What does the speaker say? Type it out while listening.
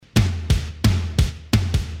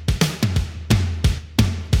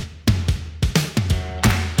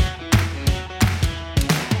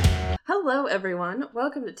Hello, everyone.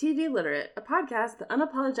 Welcome to TV Literate, a podcast that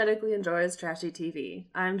unapologetically enjoys trashy TV.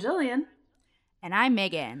 I'm Jillian. And I'm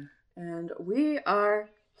Megan. And we are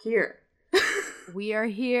here. We are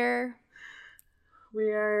here. We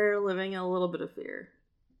are living in a little bit of fear.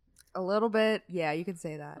 A little bit. Yeah, you can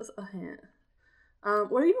say that. That's a hint.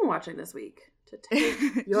 What have you been watching this week to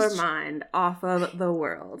take your mind off of the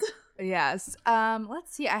world? Yes.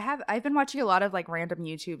 Let's see. I've been watching a lot of like random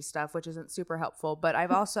YouTube stuff, which isn't super helpful, but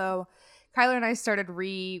I've also Kyler and I started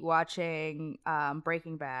re-watching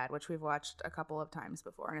Breaking Bad, which we've watched a couple of times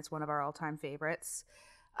before, and it's one of our all-time favorites.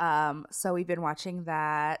 So we've been watching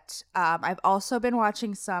that. I've also been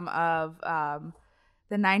watching some of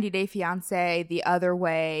the 90 Day Fiancé, The Other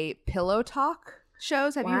Way, Pillow Talk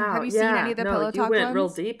shows. Have you seen any of the Pillow Talk ones? You went real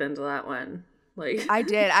deep into that one. Like I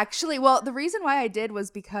did actually. Well, the reason why I did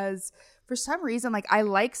was because for some reason, like I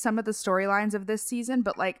like some of the storylines of this season,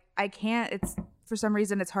 but like I can't. It's for some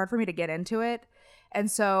reason it's hard for me to get into it, and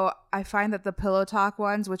so I find that the Pillow Talk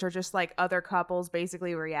ones, which are just like other couples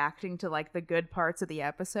basically reacting to like the good parts of the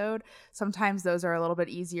episode, sometimes those are a little bit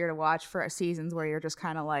easier to watch for seasons where you're just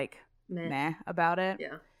kind of like meh about it.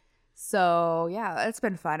 Yeah. So, yeah, it's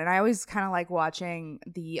been fun. And I always kind of like watching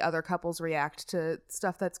the other couples react to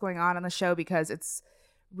stuff that's going on in the show because it's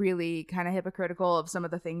really kind of hypocritical of some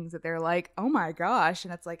of the things that they're like, oh my gosh.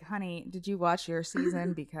 And it's like, honey, did you watch your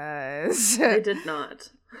season? Because they did not.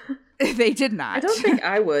 They did not. I don't think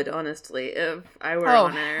I would, honestly, if I were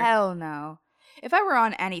on there. Oh, hell no. If I were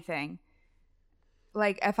on anything.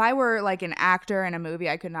 Like, if I were, like, an actor in a movie,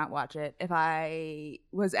 I could not watch it. If I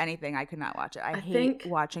was anything, I could not watch it. I hate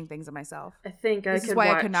watching things of myself. I think this is why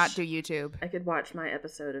I could not do YouTube. I could watch my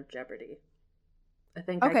episode of Jeopardy.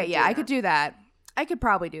 I could do that. I could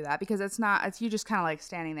probably do that because it's you just kind of, like,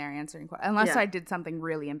 standing there answering questions. Unless I did something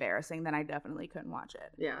really embarrassing, then I definitely couldn't watch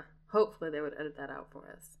it. Yeah. Hopefully they would edit that out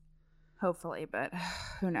for us. Hopefully, but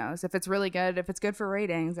who knows? If it's really good, if it's good for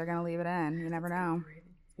ratings, they're going to leave it in. You never know.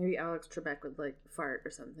 Maybe Alex Trebek would like fart or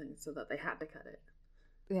something so that they had to cut it.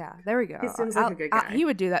 Yeah, there we go. He seems like a good guy. He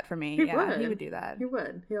would do that for me. He would do that. He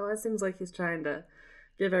would. He always seems like he's trying to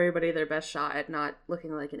give everybody their best shot at not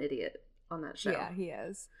looking like an idiot on that show. Yeah, he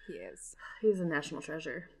is. He is. He's a national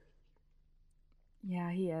treasure. Yeah,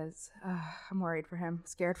 he is. I'm worried for him.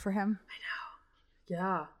 Scared for him. I know.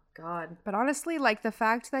 Yeah, God. But honestly, like the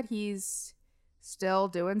fact that he's still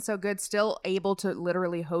doing so good, still able to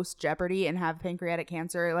literally host Jeopardy and have pancreatic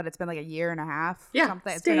cancer, but it's been like a year and a half. Yeah,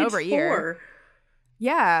 something. It's been over a year.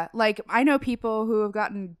 Yeah, like I know people who have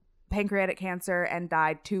gotten pancreatic cancer and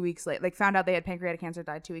died 2 weeks later. Like found out they had pancreatic cancer,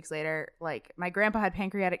 died 2 weeks later. Like my grandpa had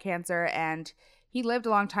pancreatic cancer and he lived a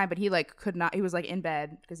long time, but he like could not. He was like in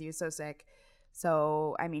bed because he was so sick.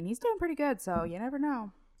 So I mean, he's doing pretty good. So you never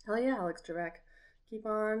know. Hell yeah, Alex Trebek. Keep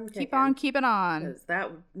on keeping on. Because that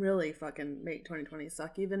would really fucking make 2020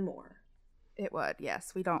 suck even more. It would,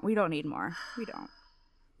 yes. We don't need more. We don't.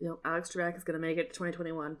 You know, Alex Trebek is gonna make it to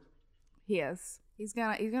 2021. He is. He's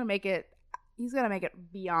gonna make it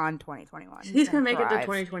beyond 2021. He's gonna make it to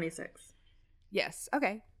 2026. Yes.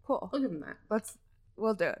 Okay. Cool. I'll give him that.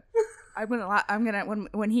 We'll do it. I'm gonna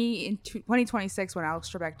when he in 2026 when Alex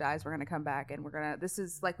Trebek dies, we're gonna come back and this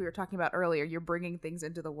is like we were talking about earlier. You're bringing things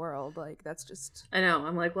into the world, like that's just. I know.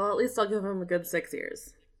 I'm like, well, at least I'll give him a good 6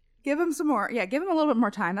 years. Give him some more. Yeah, give him a little bit more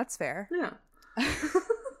time. That's fair. Yeah.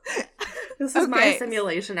 This is my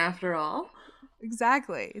simulation after all.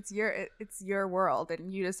 Exactly. It's your world,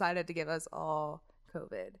 and you decided to give us all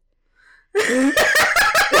COVID.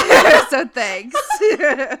 So thanks.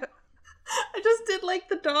 I just did like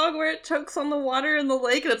the dog where it chokes on the water in the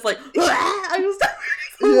lake and it's like, I just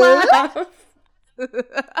laugh. You're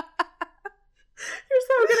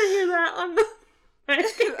so gonna hear that on the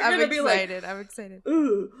I'm excited.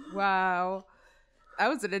 Ooh. Wow. That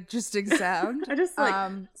was an interesting sound. I just like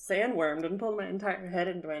sandwormed and pulled my entire head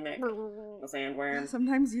into my neck. A sandworm.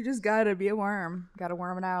 Sometimes you just gotta be a worm. Gotta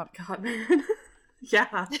worm it out. God, man.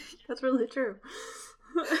 Yeah, that's really true.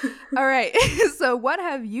 All right. So what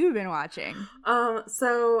have you been watching?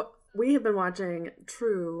 So we have been watching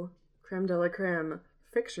true creme de la creme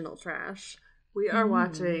fictional trash. We are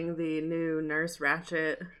watching the new Nurse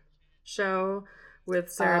Ratched show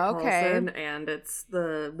with Sarah Paulson, and it's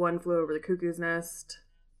the One Flew Over the Cuckoo's Nest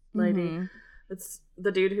lady. Mm-hmm. It's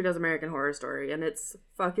the dude who does American Horror Story, and it's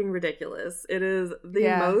fucking ridiculous. It is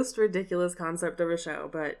the most ridiculous concept of a show,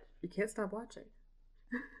 but you can't stop watching.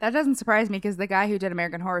 That doesn't surprise me because the guy who did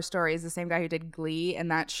American Horror Story is the same guy who did Glee,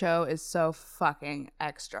 and that show is so fucking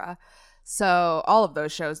extra. So all of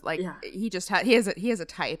those shows, like he has a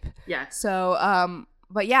type. Yeah. So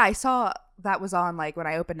but yeah, I saw that was on like when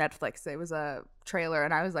I opened Netflix. It was trailer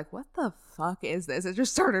and I was like, what the fuck is this? It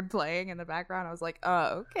just started playing in the background. I was like,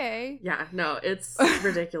 oh, okay. Yeah, no, it's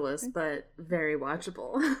ridiculous, but very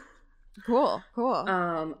watchable. Cool.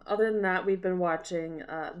 Other than that, we've been watching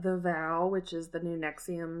The Vow, which is the new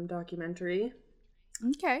NXIVM documentary.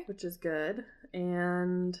 Okay. Which is good.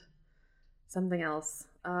 And something else.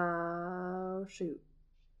 Shoot.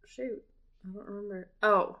 I don't remember.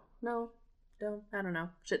 Oh, no. I don't know.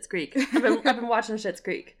 Schitt's Creek. I've been watching Schitt's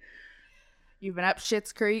Creek. You've been up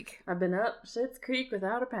Schitt's Creek? I've been up Schitt's Creek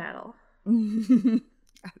without a paddle.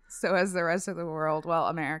 So has the rest of the world. Well,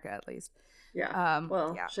 America at least. Yeah.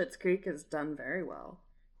 Schitt's Creek has done very well.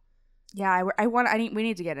 Yeah, we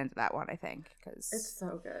need to get into that one, I think, because it's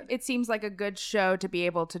so good. It seems like a good show to be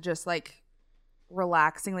able to just like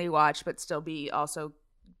relaxingly watch, but still be also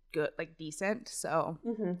good, like decent. So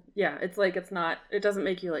yeah, it doesn't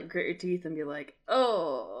make you like grit your teeth and be like,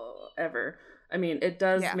 oh, ever. I mean, it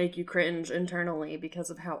does make you cringe internally because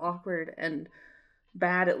of how awkward and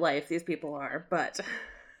bad at life these people are, but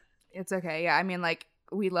it's okay. Yeah, I mean, like,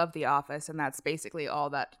 we love The Office, and that's basically all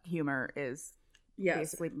that humor is. Yes.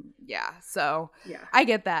 Basically, yeah. So yeah, I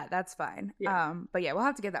get that. That's fine. Yeah. But yeah, we'll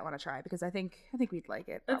have to give that one a try because I think we'd like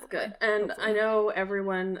it. That's good. And hopefully. I know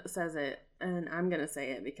everyone says it, and I'm gonna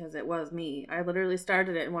say it because it was me. I literally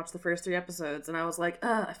started it and watched the first 3 episodes, and I was like,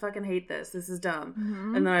 I fucking hate this. This is dumb.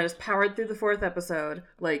 Mm-hmm. And then I just powered through the 4th episode,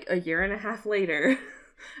 like a year and a half later,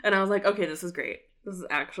 and I was like, okay, this is great. This is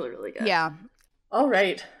actually really good. Yeah. All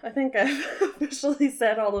right. I think I've officially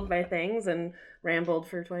said all of my things and rambled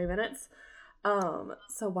for 20 minutes.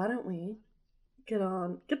 So why don't we get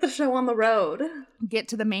the show on the road? Get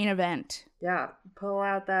to the main event. Yeah, pull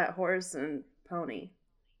out that horse and pony.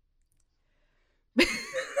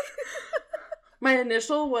 My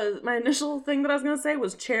initial thing that I was gonna say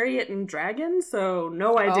was chariot and dragon, so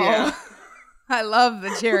no idea. Oh, I love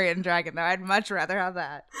the chariot and dragon though. I'd much rather have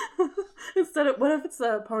that. Instead of, what if it's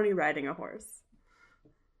a pony riding a horse?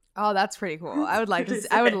 Oh, that's pretty cool. I would like to.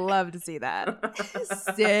 I would love to see that.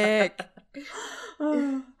 Sick.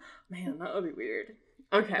 Oh, man, that would be weird.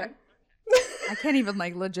 Okay. I can't even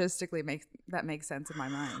like logistically make sense in my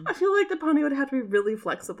mind. I feel like the pony would have to be really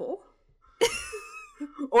flexible.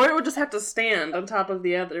 Or it would just have to stand on top of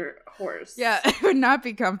the other horse. Yeah, it would not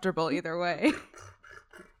be comfortable either way.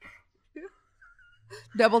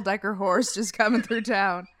 Double-decker horse just coming through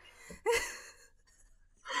town. A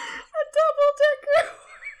double-decker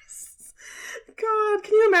horse. God,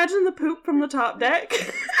 can you imagine the poop from the top deck?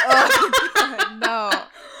 Oh, God, no.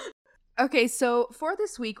 Okay, so for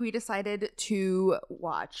this week, we decided to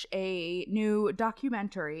watch a new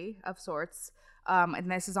documentary of sorts. And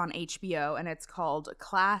this is on HBO, and it's called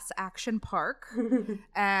Class Action Park.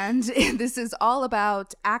 And this is all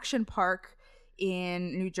about Action Park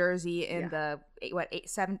in New Jersey in the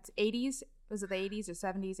 80s? Was it the 80s or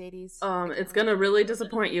 70s, 80s? It's gonna really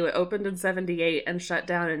disappoint you. It opened in 78 and shut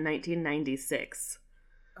down in 1996.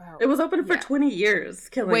 Oh, it was open for 20 years,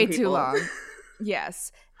 killing way people. Too long.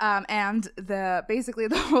 Yes. And basically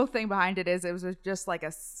the whole thing behind it was just like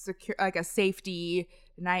a safety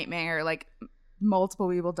nightmare. Like, multiple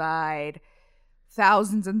people died,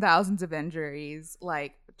 thousands and thousands of injuries,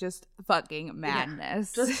 like just fucking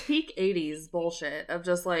madness. Yeah, just peak 80s bullshit of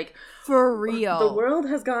just like, for real, the world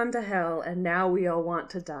has gone to hell and now we all want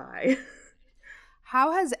to die.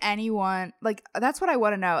 How has anyone, like, that's what I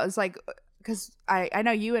want to know is like, because I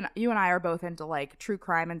know you and I are both into like true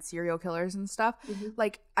crime and serial killers and stuff. Mm-hmm.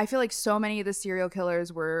 Like, I feel like so many of the serial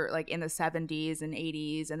killers were like in the 70s and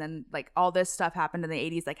 80s, and then like all this stuff happened in the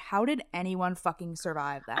 80s. Like, how did anyone fucking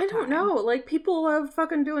survive that? I don't know. Like, people are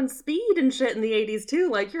fucking doing speed and shit in the 80s too.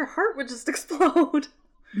 Like, your heart would just explode.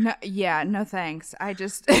 No, yeah, no thanks. I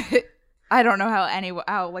just I don't know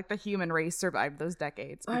how like the human race survived those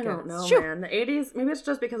decades. I don't know, man. The 80s, maybe it's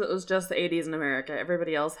just because it was just the 80s in America.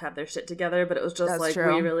 Everybody else had their shit together, but it was just That's like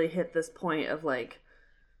true. We really hit this point of like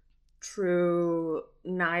true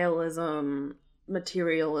nihilism,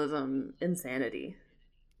 materialism, insanity.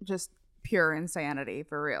 Just pure insanity,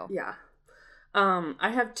 for real. Yeah.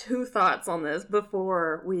 I have 2 thoughts on this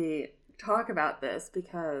before we talk about this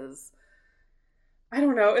because I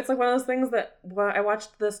don't know. It's like one of those things that I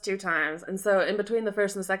watched this 2 times. And so in between the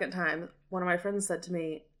first and the second time, one of my friends said to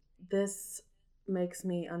me, this makes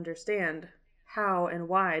me understand how and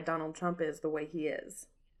why Donald Trump is the way he is.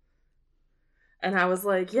 And I was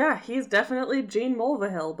like, yeah, he's definitely Gene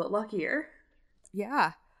Mulvihill, but luckier.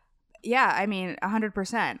 Yeah. Yeah, I mean,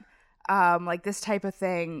 100%. Like this type of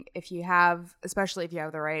thing, especially if you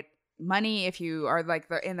have the right money, if you are like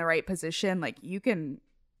in the right position, like you can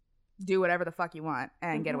do whatever the fuck you want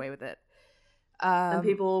and get away with it. And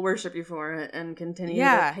people will worship you for it and continue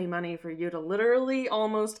to pay money for you to literally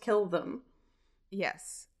almost kill them.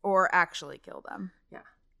 Yes. Or actually kill them. Yeah.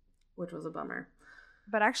 Which was a bummer.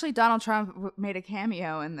 But actually, Donald Trump made a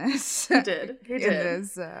cameo in this. He did. He did. In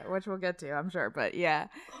this, which we'll get to, I'm sure. But yeah.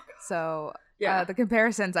 So the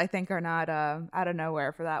comparisons, I think, are not out of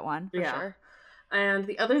nowhere for that one. For sure. And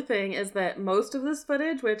the other thing is that most of this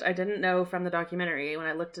footage, which I didn't know from the documentary when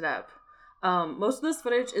I looked it up, most of this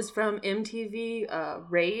footage is from MTV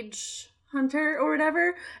Rage Hunter or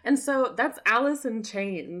whatever. And so that's Alice in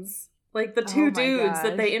Chains. Like the two dudes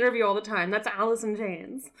that they interview all the time. That's Alice in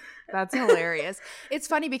Chains. That's hilarious. It's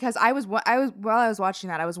funny because I was while I was watching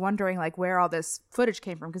that, I was wondering like where all this footage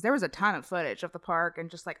came from, because there was a ton of footage of the park and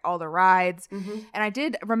just like all the rides. Mm-hmm. And I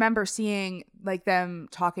did remember seeing like them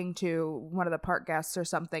talking to one of the park guests or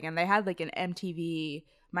something, and they had like an MTV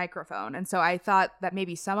microphone. And so I thought that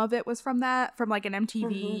maybe some of it was from like an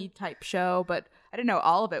MTV type show, but I didn't know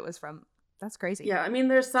all of it was from. That's crazy. Yeah, I mean,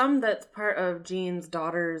 there's some that's part of Jean's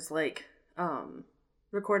daughter's, like,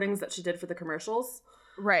 recordings that she did for the commercials.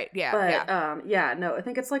 Right, yeah. But, no, I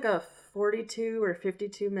think it's like a 42 or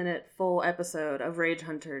 52-minute full episode of Rage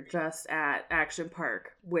Hunter just at Action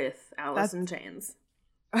Park with Alice in Chains.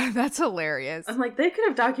 That's hilarious. I'm like, they could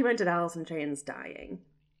have documented Alice in Chains dying.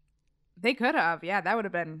 They could have, yeah. That would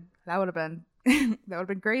have been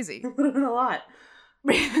crazy. It would have been a lot.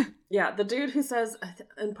 Yeah, the dude who says,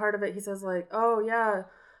 in part of it, he says like, oh yeah,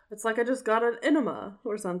 it's like I just got an enema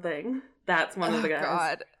or something. That's one of the guys.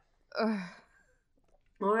 God.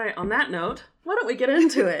 All right, on that note, why don't we get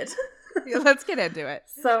into it? Yeah, let's get into it.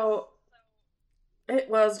 So, it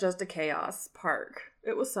was just a chaos park.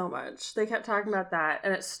 It was so much. They kept talking about that,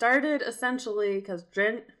 and it started essentially because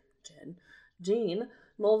Jean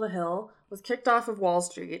Mulvihill was kicked off of Wall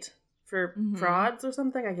Street for frauds or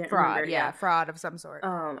something. I can't remember. Yeah, fraud of some sort.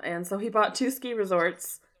 And so he bought 2 ski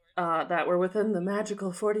resorts that were within the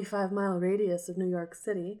magical 45-mile radius of New York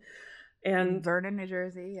City. And Vernon, New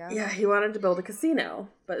Jersey, yeah. Yeah, he wanted to build a casino.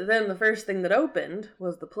 But then the first thing that opened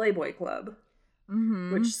was the Playboy Club,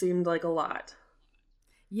 which seemed like a lot.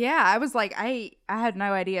 Yeah, I was like, I had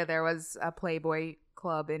no idea there was a Playboy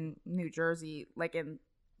Club in New Jersey, like in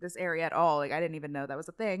this area at all. Like I didn't even know that was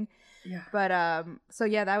a thing. Yeah. But so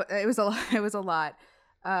yeah, it was a lot. It was a lot.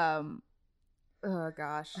 Oh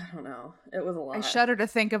gosh. I don't know. It was a lot. I shudder to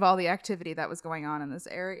think of all the activity that was going on in this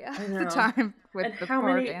area at the time with and the how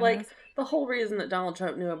park many and like this. The whole reason that Donald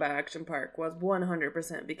Trump knew about Action Park was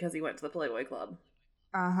 100% because he went to the Playboy Club.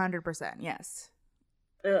 100%, yes.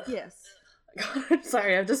 Ugh. Yes. God,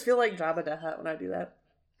 sorry, I just feel like Jabba the Hutt when I do that.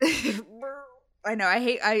 I know.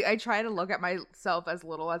 I try to look at myself as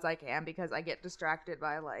little as I can because I get distracted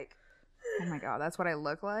by like, oh my god, that's what I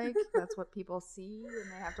look like. That's what people see,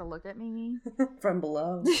 and they have to look at me from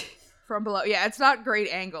below. From below, yeah. It's not great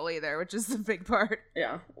angle either, which is the big part.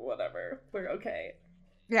 Yeah, whatever. We're okay.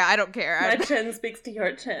 Yeah, I don't care. My chin speaks to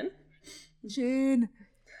your chin. Chin.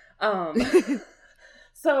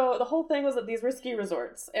 So the whole thing was that these were ski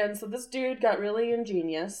resorts, and so this dude got really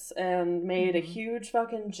ingenious and made a huge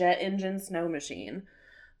fucking jet engine snow machine.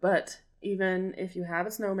 But even if you have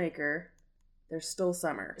a snowmaker, there's still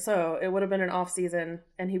summer. So it would have been an off season,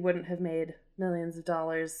 and he wouldn't have made millions of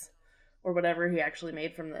dollars or whatever he actually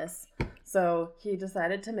made from this. So he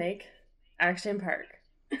decided to make Action Park.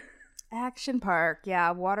 Action Park,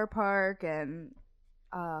 yeah, water park, and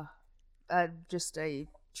just a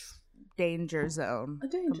danger zone. A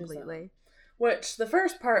danger zone. Which, the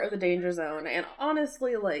first part of the danger zone, and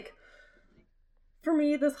honestly, like, for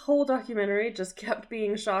me, this whole documentary just kept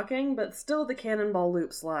being shocking, but still the Cannonball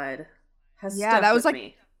Loop slide has stuck that was with like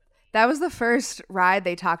me. That was the first ride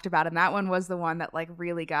they talked about, and that one was the one that like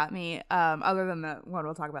really got me. Other than the one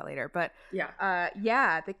we'll talk about later, but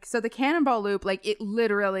so the Cannonball Loop, like it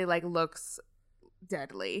literally like looks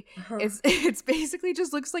deadly. It's basically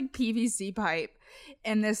just looks like PVC pipe,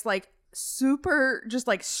 and this like super just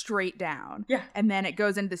like straight down, and then it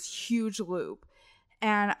goes into this huge loop.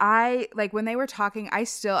 And I like when they were talking,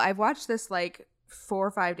 I've watched this like 4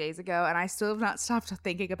 or 5 days ago, and I still have not stopped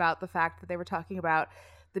thinking about the fact that they were talking about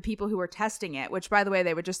the people who were testing it, which by the way,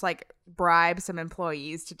 they would just like bribe some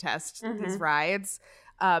employees to test these rides.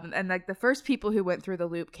 And like the first people who went through the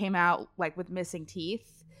loop came out like with missing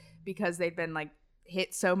teeth because they'd been like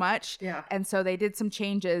hit so much. Yeah. And so they did some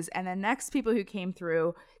changes. And the next people who came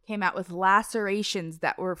through came out with lacerations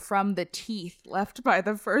that were from the teeth left by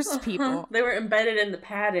the first people. They were embedded in the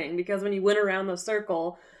padding because when you went around the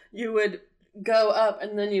circle, you would go up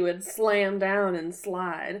and then you would slam down and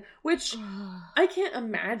slide, which I can't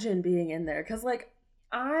imagine being in there because like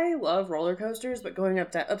I love roller coasters, but going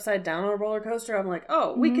upside down on a roller coaster, I'm like,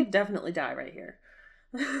 oh, we could definitely die right here.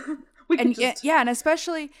 We could And just yeah, and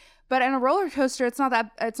especially, but in a roller coaster, it's not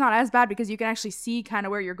as bad because you can actually see kind of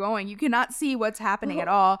where you're going. You cannot see what's happening at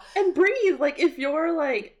all. and breathe. Like if your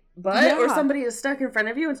like butt or somebody is stuck in front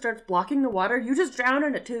of you and starts blocking the water, you just drown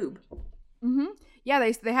in a tube. Yeah,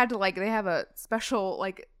 they had to they have a special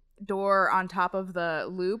like door on top of the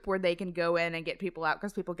loop where they can go in and get people out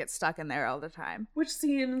because people get stuck in there all the time. Which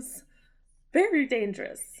seems very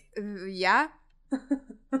dangerous. Yeah.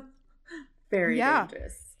 Very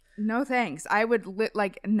dangerous. No thanks. I would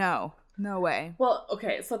no way. Well,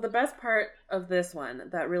 okay, so the best part of this one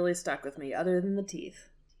that really stuck with me, other than the teeth.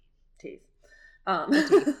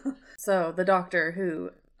 So the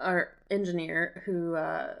doctor our engineer who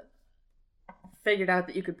figured out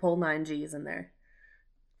that you could pull 9 Gs in there.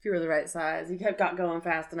 If you were the right size. He got going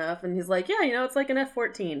fast enough, and he's like, yeah, it's like an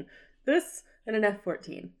F-14. This and an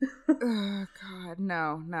F-14. Oh, God,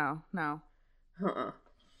 no. Uh-uh.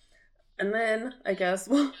 And then, I guess,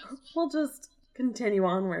 we'll just continue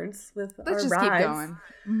onwards with our rides. Let's just keep going.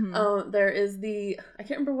 Mm-hmm. There is I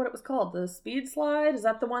can't remember what it was called, the speed slide? Is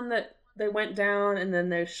that the one that they went down and then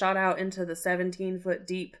they shot out into the 17-foot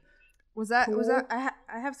deep Was that pool? I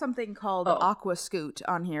have something called Aqua Scoot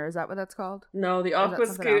on here. Is that what that's called? No, the Aqua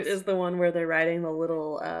Scoot is the one where they're riding the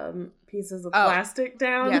little pieces of plastic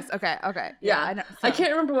down. Yes, okay. Yeah. I know. I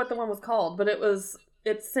can't remember what the one was called, but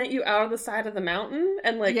it sent you out of the side of the mountain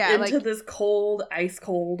and into this cold, ice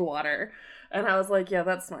cold water. And I was like, yeah,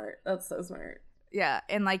 that's smart. That's so smart. Yeah,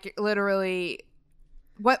 and literally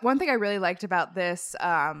one thing I really liked about this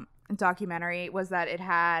documentary was that it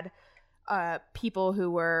had people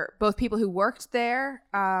who worked there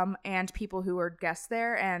and people who were guests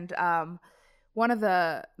there, and one of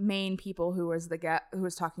the main people who was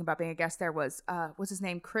talking about being a guest there was his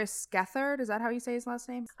name Chris Gethard? Is that how you say his last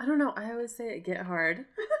name? I don't know. I always say it get hard.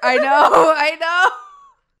 I know.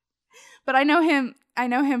 But I know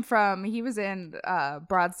him from, he was in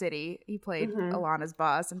Broad City. He played Alana's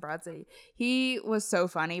boss in Broad City. He was so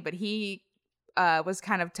funny, but he was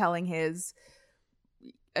kind of telling his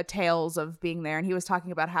tales of being there, and he was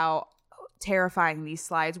talking about how terrifying these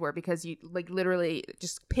slides were because you literally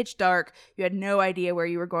just pitch dark, you had no idea where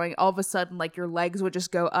you were going. All of a sudden your legs would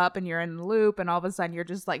just go up and you're in the loop, and all of a sudden you're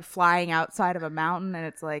just flying outside of a mountain, and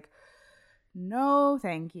it's like, no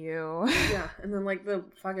thank you. Yeah, and then the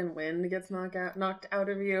fucking wind gets knocked out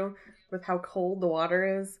of you with how cold the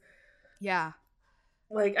water is. Yeah,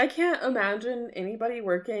 I can't imagine anybody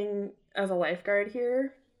working as a lifeguard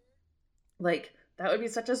here. That would be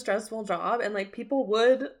such a stressful job, and people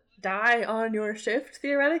would die on your shift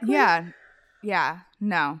theoretically. Yeah,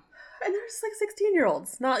 no. And there's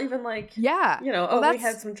 16-year-olds, not even we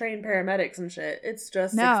had some trained paramedics and shit. It's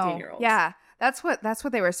just 16-year-olds. Yeah, that's what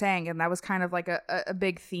they were saying, and that was kind of a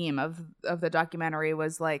big theme of the documentary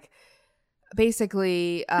was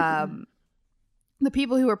basically the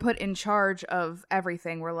people who were put in charge of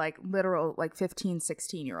everything were literal 15,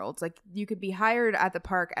 16-year-olds. You could be hired at the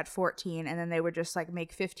park at 14, and then they would just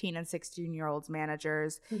make 15 and 16-year-olds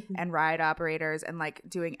managers and ride operators and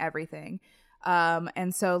doing everything.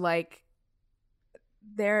 And so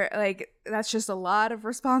they're that's just a lot of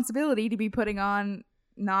responsibility to be putting on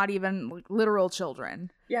not even literal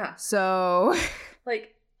children. Yeah. So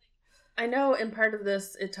I know in part of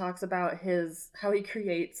this it talks about how he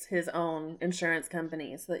creates his own insurance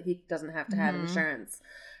company so that he doesn't have to have insurance.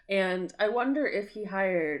 And I wonder if he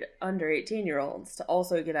hired under 18-year-olds to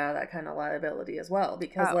also get out of that kind of liability as well,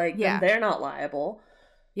 because then they're not liable.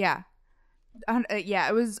 Yeah.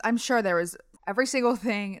 It was, I'm sure there was every single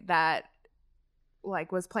thing that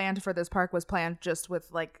was planned for this park was planned just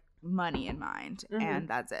with money in mind, and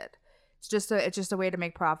that's it. It's just a way to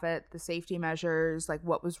make profit. The safety measures,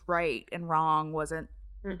 what was right and wrong, wasn't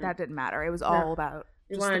that didn't matter. It was all about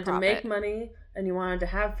you wanted to make money, and you wanted to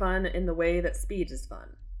have fun in the way that speed is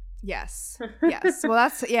fun. Yes. Well,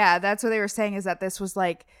 that's what they were saying, is that this was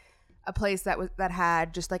a place that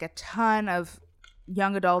had just a ton of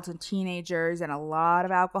young adults and teenagers and a lot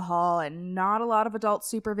of alcohol and not a lot of adult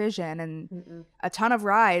supervision and a ton of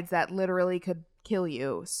rides that literally could kill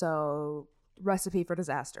you. So recipe for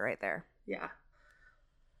disaster right there. Yeah.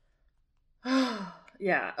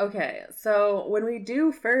 Yeah, okay. So when we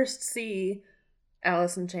do first see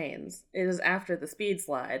Alice in Chains, it is after the speed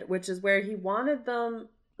slide, which is where he wanted them,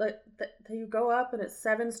 you go up and it's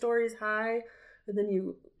 7 stories high, and then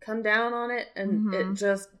you come down on it and it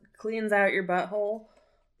just cleans out your butthole.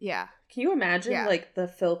 Yeah. Can you imagine the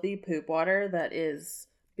filthy poop water that is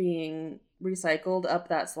being recycled up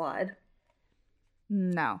that slide?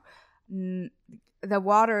 No. the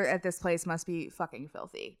water at this place must be fucking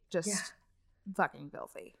filthy. Just fucking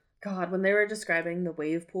filthy. God, when they were describing the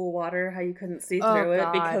wave pool water, how you couldn't see Oh, through it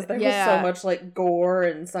God. because there was Yeah. so much like gore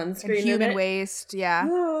and sunscreen And human in it. waste, yeah.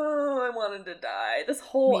 Oh, I wanted to die. This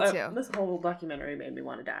whole Me too. this whole documentary made me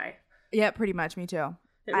want to die. Yeah, pretty much. Me too.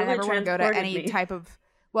 It I really never want to go to transported any me. type of.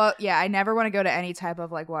 Well, yeah, I never want to go to any type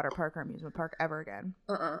of like water park or amusement park ever again.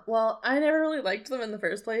 Well, I never really liked them in the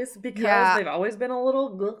first place because Yeah. they've always been a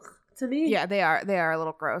little ugh to me. Yeah, they are. They are a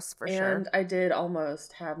little gross for sure. And I did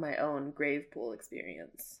almost have my own grave pool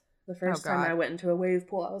experience. The first time God. I went into a wave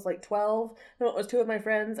pool, I was like 12. No, it was two of my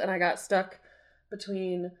friends, and I got stuck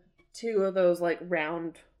between two of those like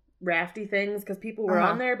round rafty things because people were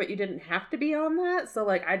on there, but you didn't have to be on that. So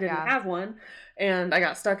like I didn't have one, and I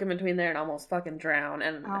got stuck in between there and almost fucking drowned.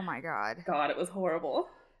 And Oh my God. God, it was horrible.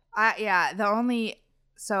 I'm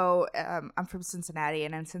from Cincinnati,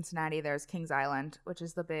 and in Cincinnati there's Kings Island, which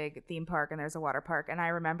is the big theme park, and there's a water park. And I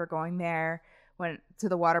remember going there to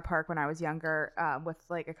the water park when I was younger with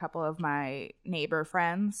like a couple of my neighbor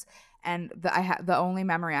friends, and the only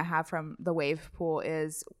memory I have from the wave pool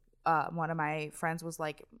is one of my friends was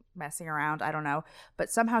like messing around, I don't know, but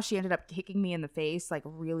somehow she ended up kicking me in the face like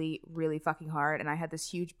really, really fucking hard, and I had this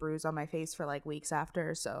huge bruise on my face for like weeks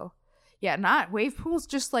after. So yeah, not wave pools,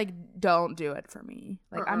 just like don't do it for me.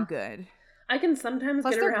 Like I'm good. I can sometimes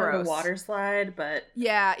Plus get they're around gross. a water slide, but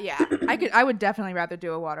Yeah. I would definitely rather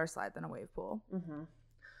do a water slide than a wave pool.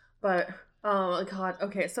 But oh God,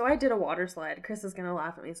 okay, so I did a water slide. Chris is gonna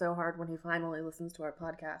laugh at me so hard when he finally listens to our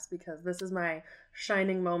podcast because this is my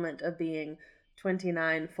shining moment of being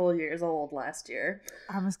 29 full years old last year.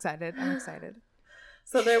 I'm excited.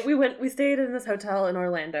 So there we stayed in this hotel in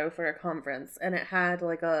Orlando for a conference, and it had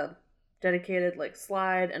like a dedicated like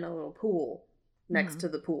slide and a little pool next to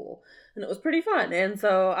the pool, and it was pretty fun. And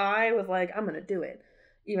so I was like, I'm gonna do it,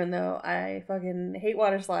 even though I fucking hate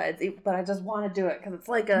water slides, but I just want to do it because it's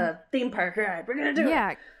like a theme park ride. We're gonna do it.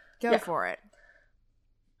 Yeah, go for it.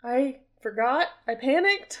 I forgot. I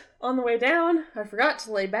panicked on the way down. I forgot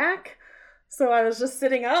to lay back. So I was just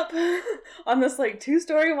sitting up on this like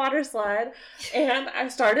 2-story water slide, and I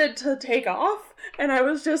started to take off, and I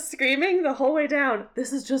was just screaming the whole way down.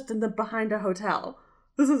 This is just behind a hotel.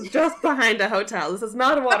 This is just behind a hotel. This is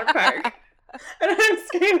not a water park. And I'm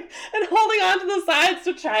screaming and holding on to the sides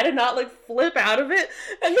to try to not like flip out of it,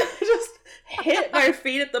 and then I just hit my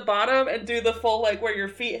feet at the bottom and do the full like where your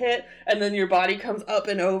feet hit and then your body comes up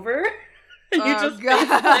and over. And you just face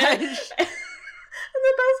plant. And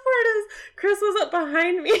the best part is, Chris was up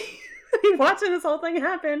behind me, watching this whole thing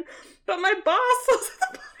happen, but my boss was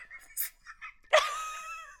at the bottom of the slide.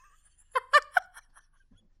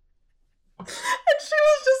 And she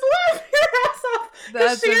was just laughing her ass off,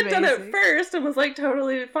 because she had done it first and was like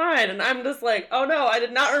totally fine, and I'm just like, oh no, I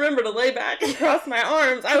did not remember to lay back and cross my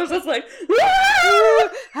arms. I was just like,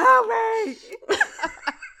 help me!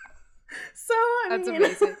 So, That's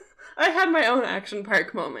amazing. I had my own action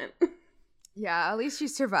park moment. Yeah, at least you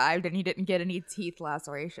survived and you didn't get any teeth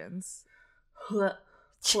lacerations. Close.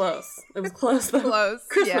 It was close though. Close.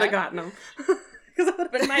 Chris would have gotten them. Because it would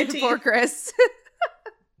have been my teeth. Poor Chris.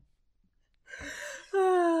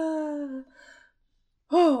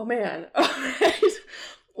 Oh man. Alright.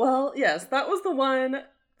 Well, yes, that was the one.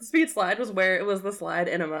 The speed slide was where it was the slide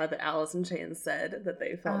enema that Alice in Chains said that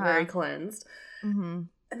they felt very cleansed. And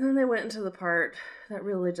then they went into the part that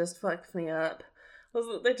really just fucked me up.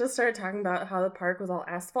 They just started talking about how the park was all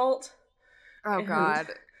asphalt. Oh, God.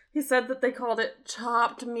 He said that they called it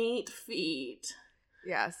chopped meat feet.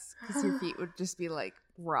 Yes, because your feet would just be like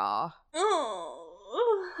raw.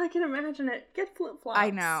 Oh, I can imagine it. Get flip-flops.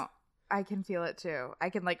 I know. I can feel it too. I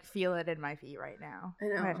can like feel it in my feet right now. I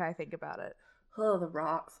know. If I think about it. Oh, the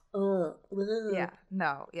rocks. Ugh. Yeah.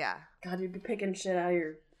 No. Yeah. God, you'd be picking shit out of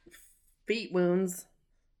your feet wounds.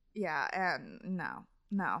 Yeah, and no,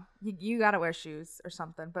 you gotta wear shoes or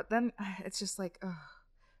something. But then it's just like, ugh.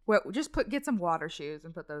 Well, just get some water shoes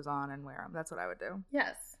and put those on and wear them. That's what I would do.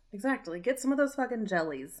 Yes, exactly. Get some of those fucking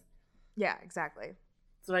jellies. Yeah, exactly.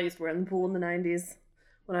 That's what I used to wear in the pool in the 90s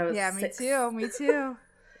when I was 6. Me too.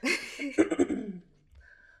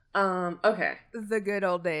 Okay. The good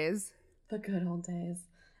old days. The good old days.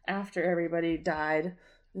 After everybody died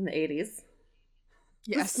in the 80s.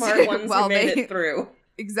 Yes. The smart ones who made it through.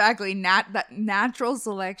 Exactly. That natural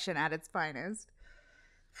selection at its finest.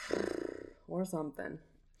 Or something.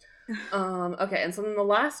 Okay, and so then the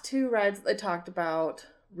last two rides that they talked about,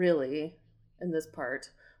 really, in this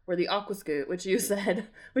part, were the Aquascoot, which you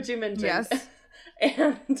mentioned. Yes.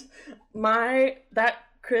 And that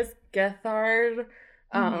Chris Gethard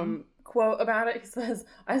quote about it. He says,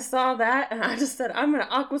 "I saw that and I just said, I'm gonna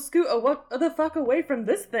aqua scoot the fuck away from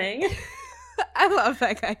this thing." I love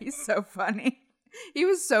that guy. He's so funny. He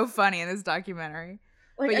was so funny in this documentary.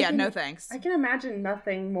 Like, but yeah, no thanks. I can imagine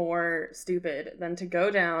nothing more stupid than to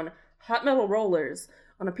go down hot metal rollers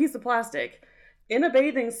on a piece of plastic in a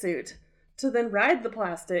bathing suit to then ride the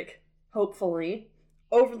plastic, hopefully,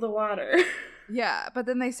 over the water. Yeah, but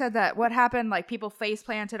then they said that what happened, like, people face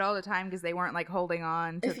planted all the time because they weren't, like, holding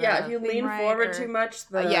on to if you lean forward too much,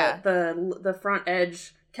 the front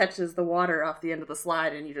edge catches the water off the end of the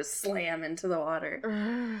slide and you just slam into the water.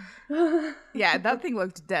 Yeah, that thing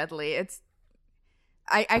looked deadly.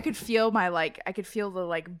 I could feel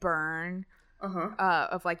the burn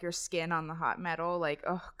of like your skin on the hot metal. Like,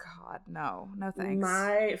 oh god, no thanks.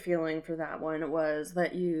 My feeling for that one was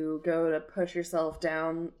that you go to push yourself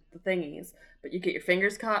down the thingies, but you get your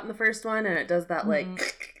fingers caught in the first one and it does that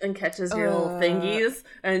like and catches your little thingies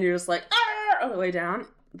and you're just like all the way down.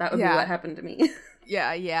 That would be what happened to me.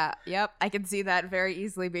 Yep. I can see that very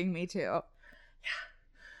easily being me too.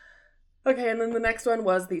 Okay, and then the next one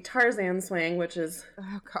was the Tarzan swing, which is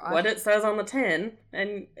what it says on the tin.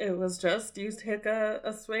 And it was just, you took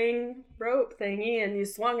a swing rope thingy and you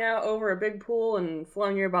swung out over a big pool and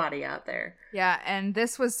flung your body out there. Yeah, and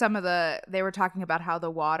this was they were talking about how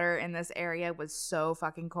the water in this area was so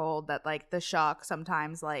fucking cold that, like, the shock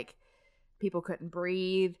sometimes, like, people couldn't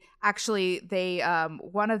breathe. Actually, they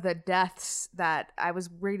one of the deaths that I was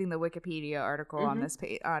reading the Wikipedia article on this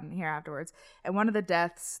page on here afterwards, and one of the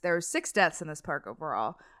deaths, there were 6 deaths in this park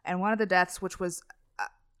overall, and one of the deaths, which was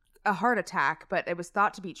a heart attack, but it was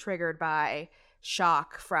thought to be triggered by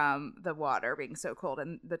shock from the water being so cold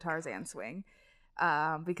in the Tarzan swing,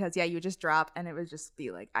 because you would just drop and it would just be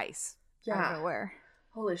like ice out of nowhere.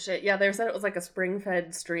 Holy shit. Yeah, they said it was like a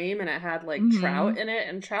spring-fed stream and it had like trout in it,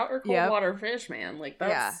 and trout are cold water fish, man. Like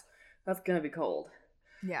that's gonna be cold.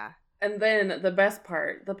 Yeah. And then the best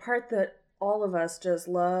part, the part that all of us just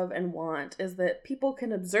love and want, is that people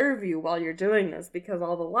can observe you while you're doing this, because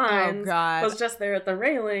all the lines was just there at the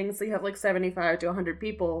railing, so you have like 75 to 100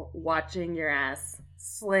 people watching your ass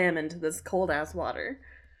slam into this cold ass water.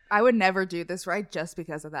 I would never do this, right? Just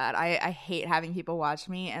because of that. I hate having people watch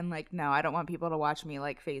me, and like, no, I don't want people to watch me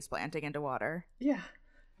like face planting into water.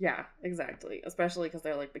 Yeah, exactly. Especially because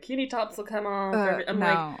they're like, bikini tops will come off. I'm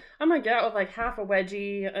gonna get out with like half a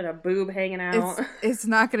wedgie and a boob hanging out. It's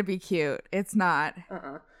not gonna be cute. It's not.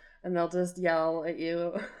 And they'll just yell at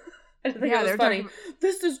you. I think it was funny.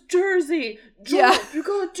 This is Jersey. You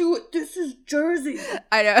gotta do it. This is Jersey.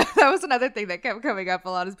 I know. That was another thing that kept coming up. A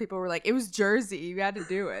lot of people were like, it was Jersey. You had to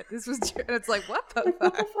do it. This was and it's like, what the fuck?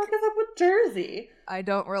 What the fuck is up with Jersey? I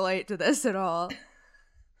don't relate to this at all.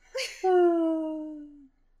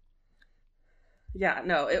 Yeah,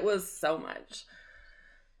 no, it was so much.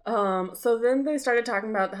 So then they started talking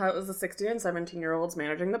about how it was the 16 and 17-year-olds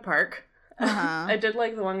managing the park. I did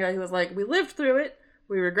like the one guy who was like, we lived through it.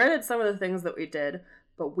 We regretted some of the things that we did,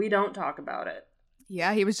 but we don't talk about it.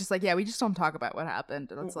 Yeah, he was just like, we just don't talk about what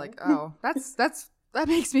happened. And it's like, oh, that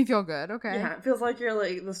makes me feel good. Okay. Yeah, it feels like you're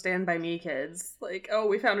like the Stand By Me kids. Like, oh,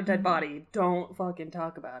 we found a dead body. Don't fucking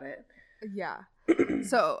talk about it. Yeah.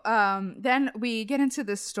 So then we get into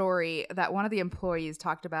this story that one of the employees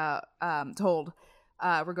told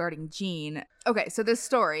regarding Gene. Okay, so this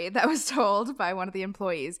story that was told by one of the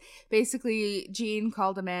employees, basically Gene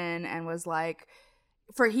called him in and was like,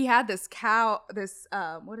 he had this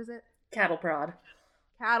what is it? Cattle prod.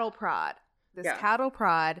 Cattle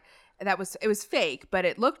prod that was fake, but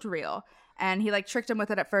it looked real. And he like tricked him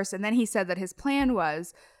with it at first, and then he said that his plan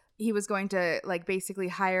was he was going to like basically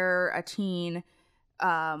hire a teen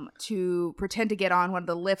to pretend to get on one of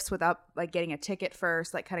the lifts without like getting a ticket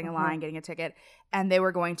first, like cutting a line, getting a ticket, and they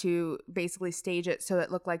were going to basically stage it so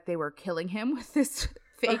it looked like they were killing him with this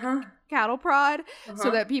fake cattle prod,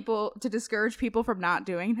 so that to discourage people from not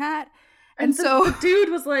doing that. And so the dude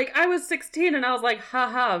was like, I was 16, and I was like,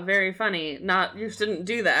 haha, very funny. You shouldn't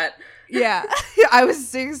do that. Yeah. I was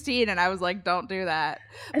 16 and I was like, don't do that.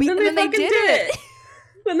 And then they did it.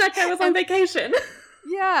 When that guy was on vacation.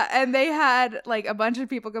 Yeah, and they had like a bunch of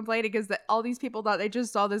people complaining because all these people thought they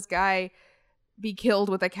just saw this guy be killed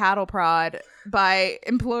with a cattle prod by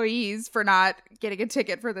employees for not getting a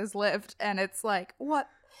ticket for this lift. And it's like, what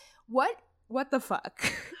the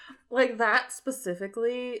fuck? Like that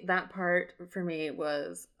specifically, that part for me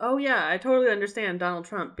was, oh yeah, I totally understand Donald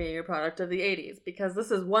Trump being a product of the 80s, because this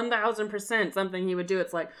is 1000% something he would do.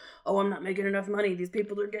 It's like, oh, I'm not making enough money. These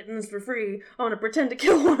people are getting this for free. I want to pretend to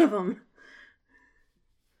kill one of them.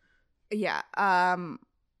 Yeah.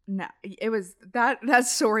 No, it was that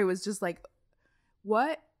story was just like,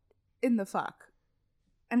 what in the fuck?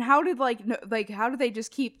 And how did how do they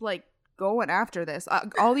just keep like going after this?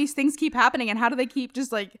 All these things keep happening, and how do they keep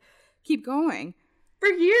just like keep going for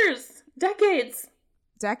years, decades,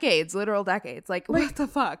 literal decades? Like what the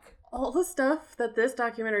fuck? All the stuff that this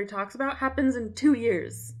documentary talks about happens in 2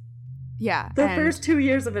 years. Yeah, the first 2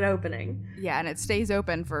 years of an opening. Yeah, and it stays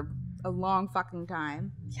open for a long fucking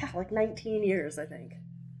time. Yeah, like 19 years, I think.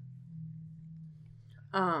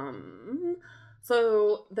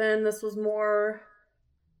 So then this was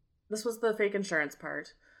the fake insurance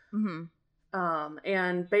part. Mm-hmm.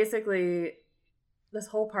 And basically this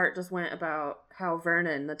whole part just went about how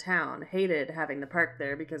Vernon, the town, hated having the park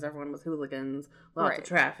there because everyone was hooligans, lots of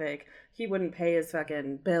traffic. He wouldn't pay his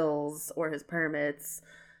fucking bills or his permits.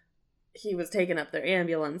 He was taking up their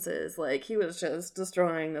ambulances. Like, he was just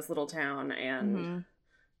destroying this little town, and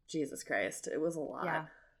Jesus Christ, it was a lot. Yeah,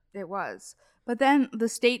 it was. But then the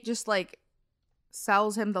state just, like,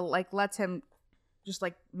 sells him lets him just,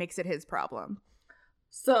 like, makes it his problem.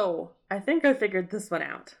 So, I think I figured this one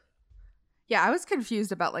out. Yeah, I was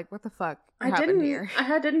confused about, like, what the fuck happened here.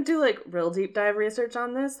 I didn't do, like, real deep dive research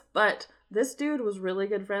on this, but this dude was really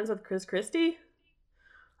good friends with Chris Christie.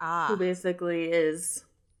 Who basically is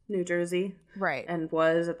New Jersey. Right. And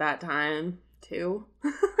was at that time, too.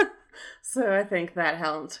 So I think that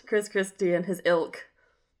helped. Chris Christie and his ilk.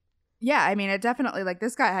 Yeah, I mean, it definitely, like,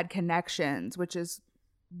 this guy had connections, which is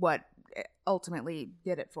what ultimately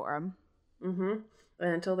did it for him. Mm-hmm.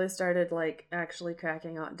 Until they started, like, actually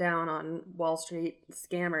cracking down on Wall Street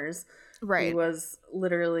scammers. Right. He was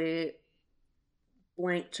literally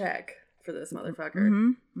blank check for this motherfucker.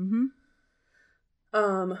 Mm-hmm.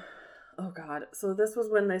 Mm-hmm. Oh, God. So this was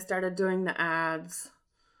when they started doing the ads,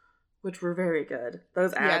 which were very good.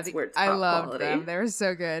 Those ads were top quality. I loved them. They were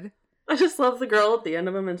so good. I just love the girl at the end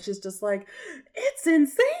of them, and she's just like, it's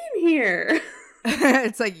insane here.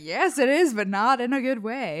 It's like, yes, it is, but not in a good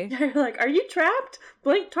way. You're like, are you trapped?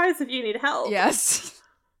 Blink twice if you need help. Yes.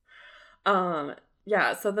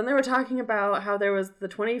 Yeah, so then they were talking about how there was the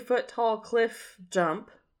 20-foot tall cliff jump,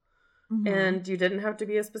 and you didn't have to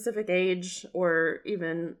be a specific age or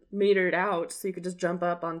even metered out, so you could just jump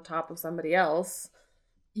up on top of somebody else.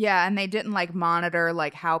 Yeah, and they didn't, like, monitor,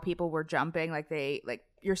 like, how people were jumping. Like,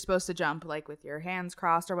 you're supposed to jump, like, with your hands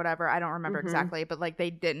crossed or whatever. I don't remember exactly, but, like, they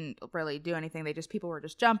didn't really do anything. People were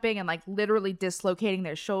just jumping and, like, literally dislocating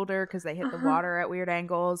their shoulder because they hit the water at weird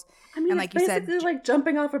angles. I mean, and, like it's basically like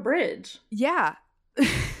jumping off a bridge. Yeah.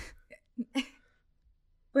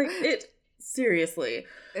 Like, seriously.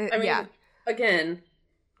 I mean, again,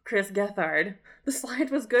 Chris Gethard. The slide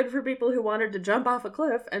was good for people who wanted to jump off a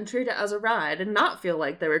cliff and treat it as a ride and not feel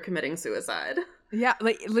like they were committing suicide. Yeah,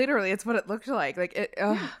 like, literally, it's what it looked like. Like,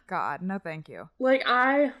 oh, God, no thank you. Like,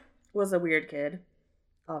 I was a weird kid,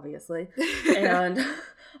 obviously. And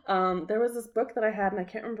there was this book that I had, and I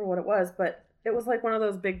can't remember what it was, but it was like one of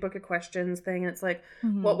those big book of questions thing. And it's like,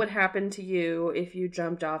 what would happen to you if you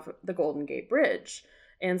jumped off the Golden Gate Bridge?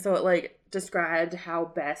 And so it, like, described how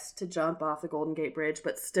best to jump off the Golden Gate Bridge,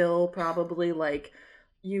 but still probably, like,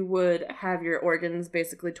 you would have your organs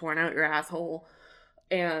basically torn out your asshole.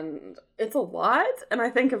 And it's a lot. And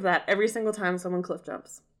I think of that every single time someone cliff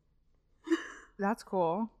jumps. That's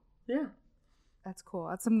cool. Yeah. That's cool.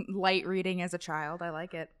 That's some light reading as a child. I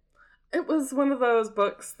like it. It was one of those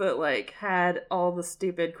books that, like, had all the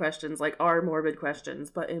stupid questions, like, our morbid questions,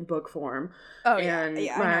 but in book form. Oh, yeah. And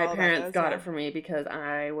my parents got it for me because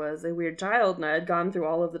I was a weird child and I had gone through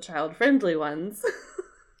all of the child-friendly ones.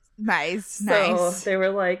 Nice. So they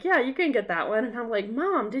were like, yeah, you can get that one. And I'm like,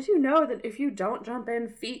 Mom, did you know that if you don't jump in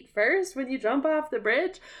feet first when you jump off the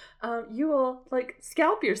bridge, you will, like,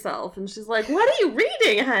 scalp yourself? And she's like, what are you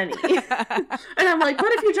reading, honey? And I'm like,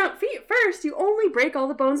 what if you jump feet first? You only break all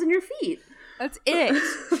the bones in your feet. That's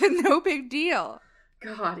it. No big deal.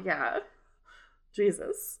 God, yeah.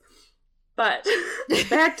 Jesus. But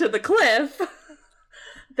back to the cliff.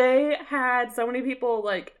 They had so many people,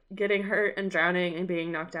 like, getting hurt and drowning and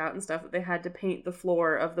being knocked out and stuff that they had to paint the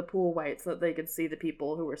floor of the pool white so that they could see the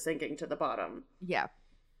people who were sinking to the bottom. Yeah.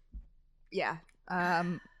 Yeah.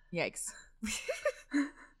 Yikes.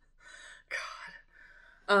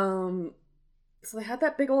 God. So they had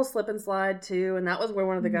that big old slip and slide too, and that was where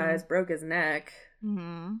one of the guys broke his neck.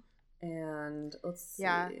 Mm-hmm. And let's see.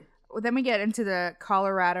 Yeah. Well, then we get into the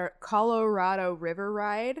Colorado River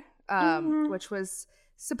ride, which was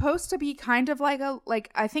supposed to be kind of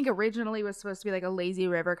like I think originally was supposed to be like a lazy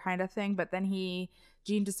river kind of thing, but then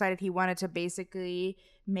Gene decided he wanted to basically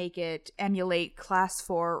make it emulate Class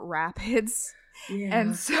 4 rapids.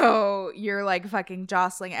 And so you're like fucking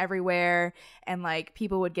jostling everywhere, and like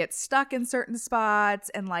people would get stuck in certain spots,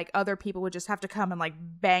 and like other people would just have to come and like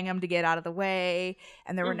bang them to get out of the way.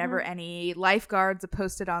 And there were never any lifeguards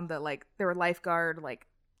posted on the, like, there were lifeguard, like,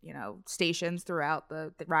 you know, stations throughout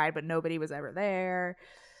the ride, but nobody was ever there.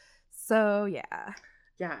 So yeah.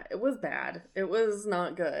 Yeah, it was bad. It was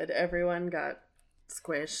not good. Everyone got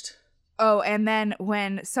squished. Oh, and then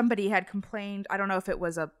when somebody had complained, I don't know if it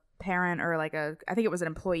was a parent or like I think it was an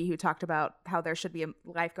employee who talked about how there should be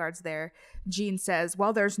lifeguards there. Gene says,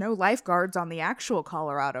 well, there's no lifeguards on the actual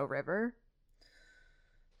Colorado River.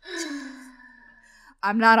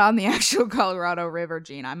 I'm not on the actual Colorado River,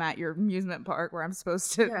 Gene. I'm at your amusement park where I'm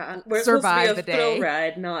supposed to survive the day. Thrill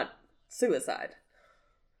ride, not suicide.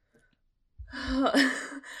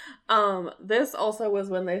 This also was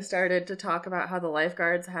when they started to talk about how the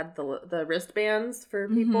lifeguards had the wristbands for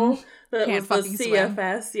people that can't was the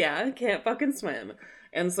CFS. swim. Yeah, can't fucking swim,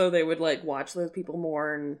 and so they would like watch those people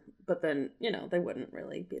more, but then, you know, they wouldn't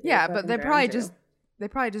really be. Yeah, but they probably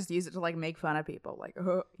just use it to like make fun of people, like,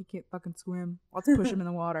 oh, he can't fucking swim. Let's push him in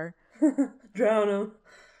the water, drown him.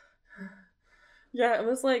 Yeah, it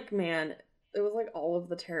was like, man, it was like all of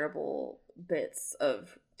the terrible bits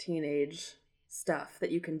of teenage stuff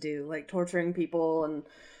that you can do, like torturing people and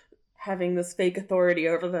having this fake authority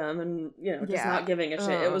over them, and, you know, just not giving a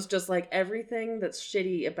shit. It was just like everything that's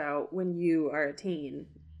shitty about when you are a teen,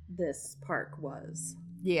 this park was.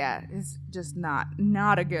 Yeah, it's just not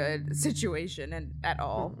a good situation at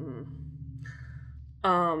all.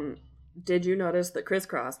 Did you notice that Criss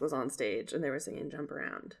Cross was on stage and they were singing Jump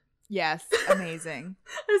Around? Yes, amazing.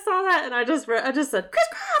 I saw that and I just said Criss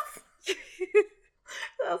Cross.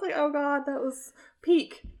 I was like, oh god, that was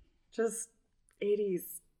peak. Just 80s.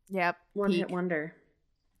 Yep. One hit wonder.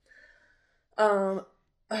 Oh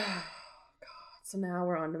god. So now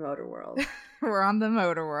we're on to Motor World. We're on the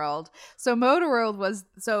Motor World. So Motor World was,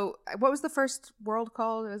 what was the first world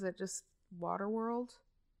called? Was it just Water World?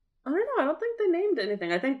 I don't know. I don't think they named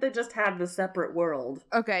anything. I think they just had the separate world.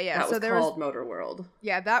 Okay, yeah. That was called Motor World.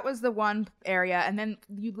 Yeah, that was the one area. And then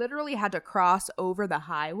you literally had to cross over the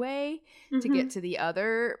highway to get to the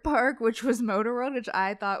other park, which was Motor World, which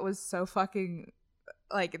I thought was so fucking,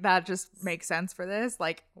 like, that just makes sense for this.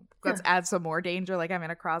 Like, let's add some more danger. Like, I'm going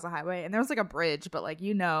to cross a highway. And there was, like, a bridge, but, like,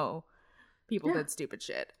 you know, people did stupid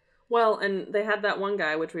shit. Well, and they had that one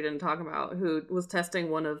guy, which we didn't talk about, who was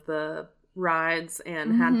testing one of the rides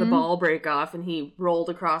and had the ball break off and he rolled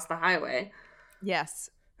across the highway. Yes.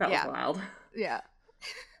 That was wild. Yeah.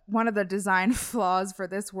 One of the design flaws for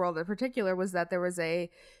this world in particular was that there was a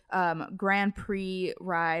Grand Prix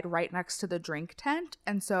ride right next to the drink tent,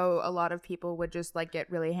 and so a lot of people would just like get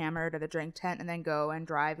really hammered at the drink tent and then go and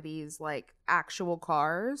drive these like actual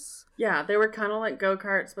cars. Yeah, they were kind of like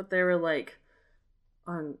go-karts, but they were like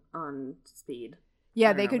on speed.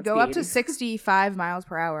 Yeah, they could go up to 65 miles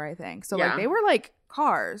per hour, I think. So like they were like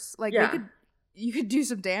cars. Like you could do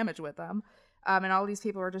some damage with them. And all these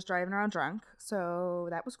people were just driving around drunk. So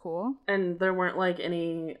that was cool. And there weren't like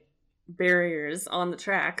any barriers on the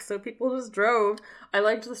track, so people just drove. I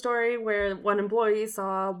liked the story where one employee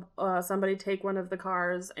saw somebody take one of the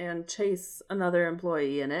cars and chase another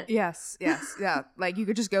employee in it. Yes, yeah. Like you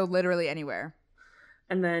could just go literally anywhere.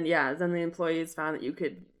 And then the employees found that you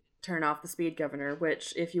could turn off the speed governor,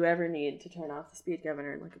 which if you ever need to turn off the speed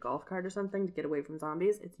governor in like a golf cart or something to get away from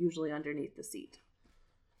zombies, it's usually underneath the seat.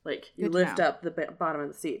 Like you lift up the bottom of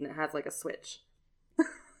the seat and it has like a switch.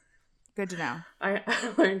 Good to know. I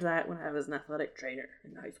learned that when I was an athletic trainer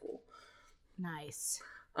in high school. Nice.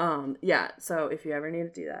 Yeah, so if you ever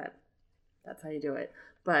need to do that, that's how you do it.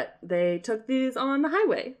 But they took these on the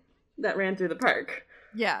highway that ran through the park.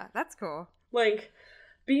 Yeah, that's cool. Like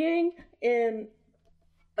being in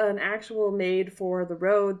an actual made for the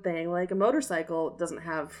road thing, like a motorcycle doesn't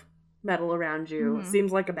have metal around you,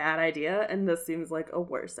 seems like a bad idea, and this seems like a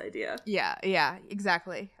worse idea. Yeah,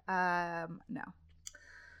 exactly. No.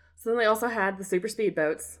 So then they also had the super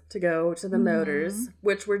speedboats to go to the motors,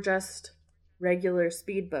 which were just regular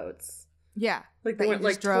speedboats. Yeah. Like they weren't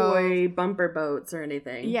like toy bumper boats or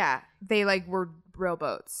anything. Yeah. They like were real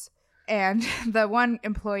boats. And the one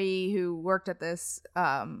employee who worked at this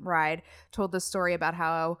ride told the story about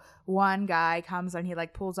how one guy comes and he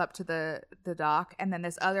like pulls up to the dock, and then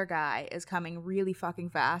this other guy is coming really fucking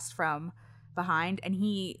fast from behind, and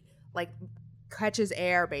he like catches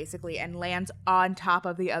air basically and lands on top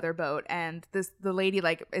of the other boat, and the lady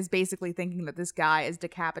like is basically thinking that this guy is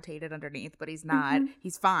decapitated underneath, but he's not.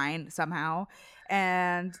 He's fine somehow,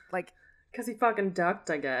 and like because he fucking ducked,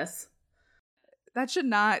 I guess. That should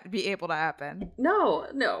not be able to happen. No,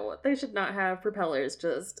 they should not have propellers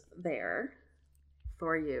just there.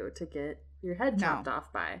 for you to get your head chopped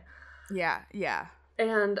off by. Yeah, yeah.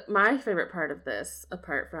 And my favorite part of this,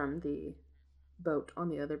 apart from the boat on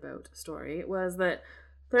the other boat story, was that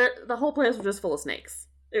the whole place was just full of snakes.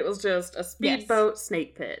 It was just a speedboat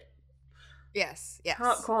snake pit. Yes, yes.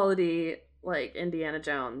 Top quality, like Indiana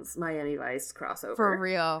Jones, Miami Vice crossover. For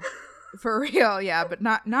real. For real, yeah, but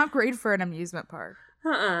not great for an amusement park.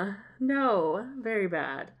 No, very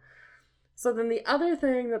bad. So then the other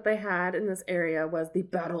thing that they had in this area was the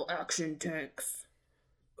battle action tanks.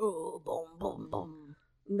 Oh, boom, boom, boom.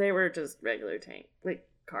 They were just regular tank, like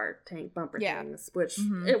car tank bumper things, which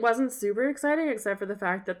Mm-hmm. it wasn't super exciting except for the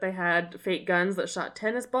fact that they had fake guns that shot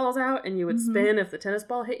tennis balls out and you would spin if the tennis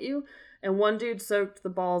ball hit you. And one dude soaked the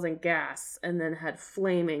balls in gas and then had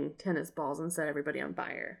flaming tennis balls and set everybody on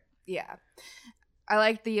fire. Yeah. I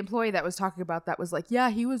like the employee that was talking about that was like, yeah,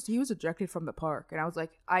 he was ejected from the park. And I was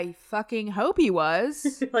like, I fucking hope he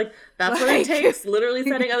was. Like, that's what it takes. Literally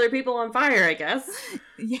setting other people on fire, I guess.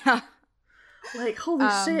 Yeah. Like, holy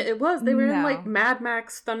shit, it was. They were in, like, Mad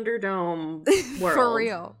Max Thunderdome world. For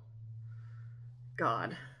real.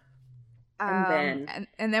 God. And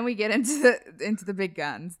then we get into the big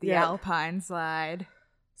guns, the Alpine slide.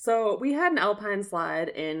 So we had an Alpine slide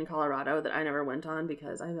in Colorado that I never went on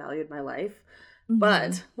because I valued my life. Mm-hmm.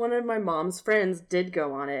 But one of my mom's friends did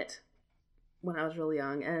go on it when I was really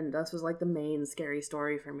young, and this was like the main scary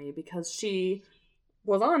story for me because she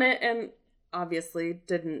was on it and obviously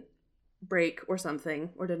didn't break or something,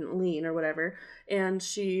 or didn't lean or whatever, and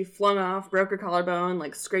she flung off, broke her collarbone,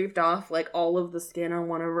 like scraped off like all of the skin on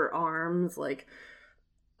one of her arms, like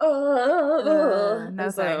no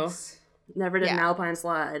thanks. Never did an Alpine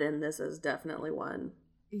slide, and this is definitely one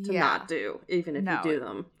to not do, even if you do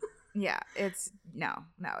them. Yeah, it's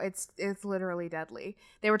literally deadly.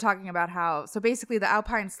 They were talking about how, so basically the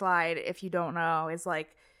Alpine slide, if you don't know, is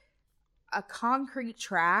like a concrete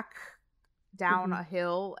track down a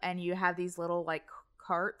hill, and you have these little like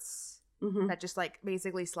carts that just like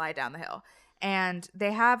basically slide down the hill, and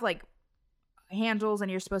they have like handles and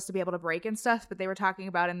you're supposed to be able to brake and stuff, but they were talking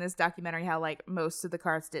about in this documentary how like most of the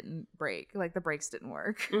carts didn't brake, like the brakes didn't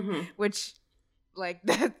work, which like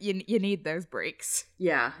that you need those brakes.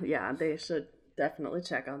 Yeah, they should definitely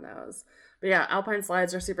check on those. But yeah, Alpine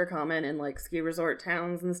slides are super common in like ski resort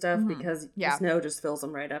towns and stuff because the snow just fills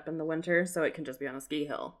them right up in the winter, so it can just be on a ski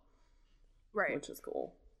hill. Right. Which is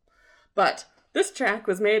cool. But this track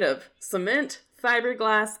was made of cement,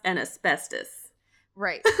 fiberglass, and asbestos.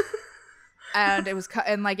 Right. And it was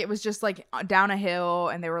it was just like down a hill,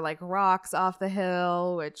 and there were like rocks off the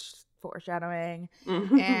hill, which foreshadowing.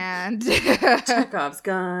 And Chekhov's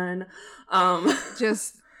gun.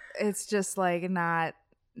 It's just like not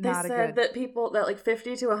they a said good. that like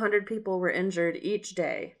 50 to 100 people were injured each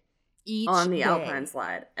day on the Alpine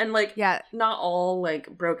slide, and like not all like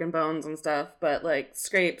broken bones and stuff, but like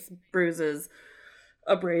scrapes, bruises,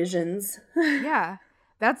 abrasions.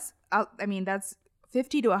 That's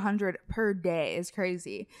 50 to 100 per day is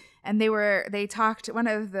crazy. And they talked, one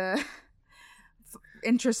of the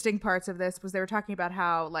interesting parts of this was they were talking about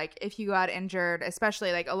how like if you got injured,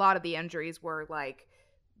 especially like a lot of the injuries were like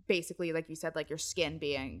basically like you said, like your skin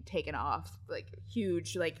being taken off, like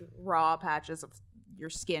huge like raw patches of your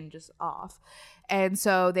skin just off. And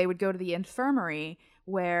so they would go to the infirmary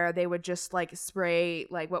where they would just like spray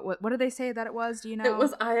like what did they say that it was? Do you know? It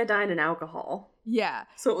was iodine and alcohol. Yeah.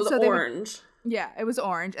 So it was orange. It was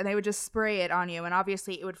orange, and they would just spray it on you, and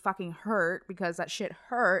obviously it would fucking hurt because that shit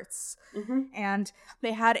hurts. And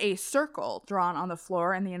they had a circle drawn on the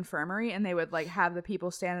floor in the infirmary, and they would like have the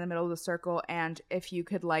people stand in the middle of the circle, and if you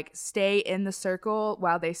could like stay in the circle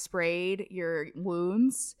while they sprayed your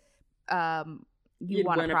wounds, you'd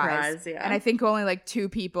won a prize. Yeah. And I think only like 2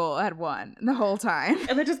 people had won the whole time.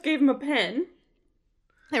 And they just gave him a pen.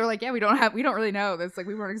 They were like, yeah, we don't really know this. Like,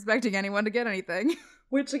 we weren't expecting anyone to get anything.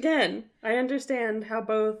 Which, again, I understand how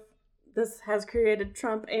both this has created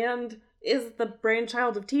Trump and is the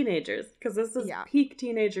brainchild of teenagers. Because this is peak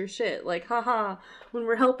teenager shit. Like, haha, when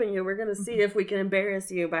we're helping you, we're going to see if we can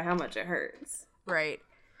embarrass you by how much it hurts. Right.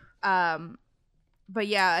 But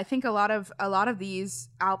yeah, I think a lot of these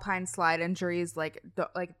Alpine slide injuries, like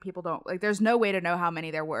people don't, like there's no way to know how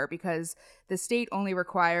many there were because the state only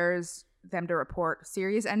requires them to report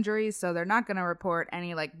serious injuries, so they're not going to report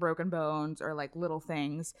any like broken bones or like little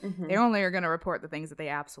things. They only are going to report the things that they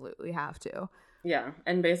absolutely have to. Yeah,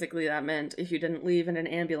 and basically that meant if you didn't leave in an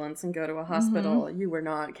ambulance and go to a hospital, you were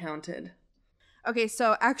not counted. Okay,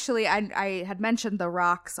 so actually I had mentioned the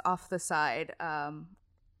rocks off the side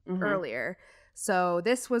earlier. So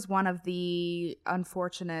this was one of the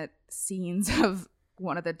unfortunate scenes of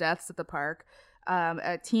one of the deaths at the park.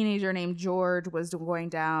 A teenager named George was going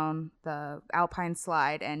down the alpine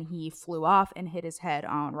slide, and he flew off and hit his head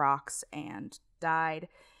on rocks and died.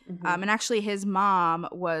 And actually, his mom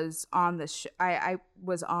was on the I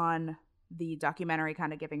was on the documentary,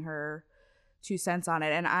 kind of giving her 2 cents on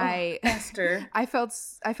it, and Esther. I felt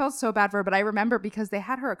so bad for her, but I remember because they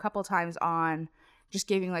had her a couple times on, just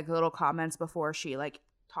giving like little comments before she like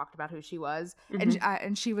talked about who she was,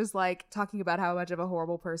 and she was like talking about how much of a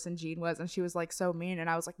horrible person Jean was, and she was like so mean, and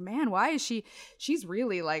I was like, man, why is she's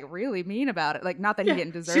really like really mean about it, like not that he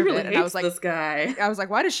didn't deserve she really it, and hates I was like, this guy. I was like,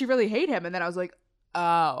 why does she really hate him? And then I was like,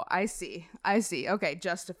 oh, I see, okay,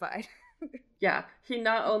 justified. Yeah, he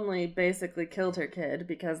not only basically killed her kid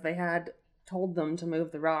because they had told them to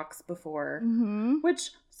move the rocks before,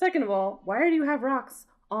 which, second of all, why do you have rocks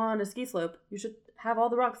on a ski slope? You should have all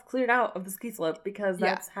the rocks cleared out of the ski slope, because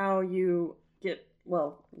that's how you get,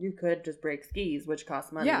 well, you could just break skis, which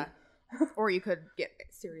costs money. Yeah. Or you could get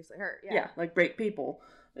seriously hurt. Yeah, like break people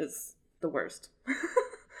is the worst.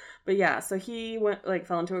 But yeah, so he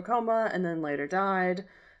fell into a coma and then later died,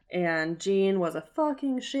 and Jean was a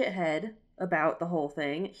fucking shithead about the whole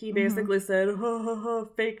thing. He basically said, ha ha ha,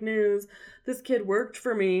 fake news. This kid worked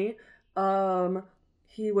for me.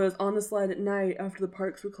 He was on the slide at night after the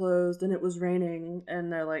parks were closed and it was raining.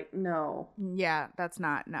 And they're like, no. Yeah, that's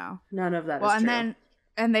not, no. None of that is true.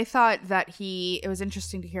 And they thought that it was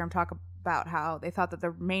interesting to hear him talk about how they thought that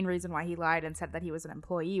the main reason why he lied and said that he was an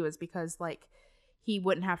employee was because, like, he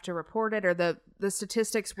wouldn't have to report it, or the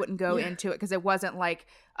statistics wouldn't go into it, because it wasn't like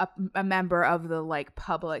a member of the like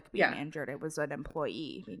public being injured. It was an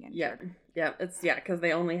employee being injured. Yeah, because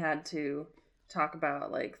they only had to talk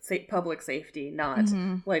about like public safety, not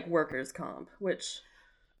like workers' comp, which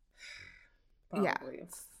probably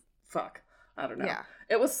fuck. I don't know. Yeah.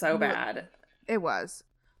 It was so bad. It was.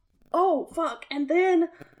 Oh fuck! And then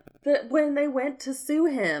when they went to sue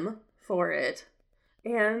him for it,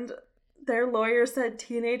 and their lawyer said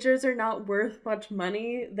teenagers are not worth much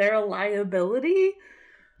money, they're a liability.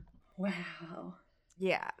 Wow.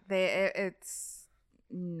 Yeah, it's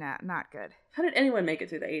not good. How did anyone make it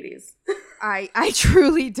through the 80s? I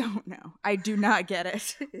truly don't know. I do not get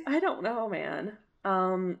it. I don't know, man.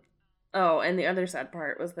 Oh, and the other sad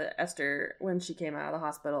part was that Esther, when she came out of the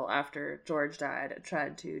hospital after George died,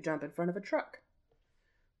 tried to jump in front of a truck.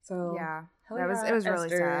 So yeah, it was really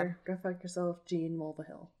sad. Go fuck yourself, Jean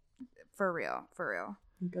Mulvihill. For real.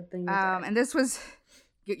 Good thing you're dead. And this was,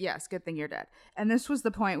 yes, good thing you're dead. And this was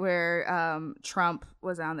the point where Trump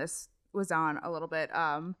was on a little bit,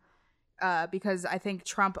 because I think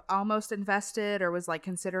Trump almost invested, or was like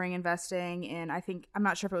considering investing in, I'm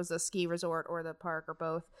not sure if it was the ski resort or the park or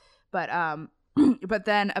both, but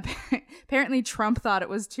then apparently Trump thought it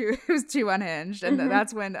was too unhinged, and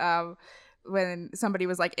that's when somebody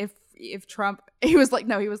was like, if Trump, he was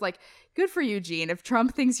like, good for you, Jean. If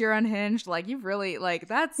Trump thinks you're unhinged, like, you've really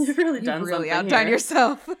outdone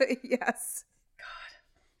yourself. Yes.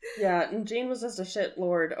 God. Yeah, and Jean was just a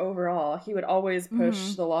shitlord overall. He would always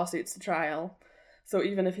push the lawsuits to trial. So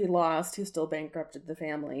even if he lost, he still bankrupted the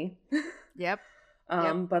family. Yep.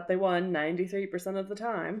 But they won 93% of the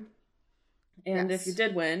time. And if you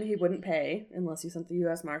did win, he wouldn't pay unless you sent the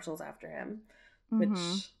U.S. Marshals after him,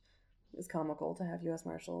 which is comical to have U.S.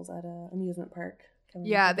 Marshals at an amusement park.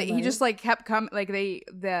 Yeah, he just like kept coming. Like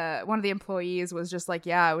one of the employees was just like,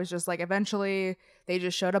 yeah, it was just like eventually they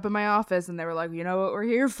just showed up in my office and they were like, you know what we're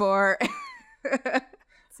here for.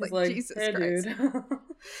 It's like, Jesus hey, Christ. Dude.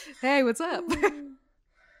 Hey, what's up?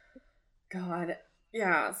 God.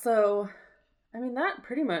 Yeah, so, I mean, that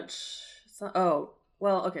pretty much... So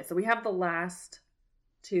we have the last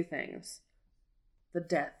 2 things. The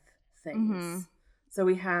death things. So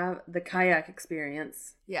we have the kayak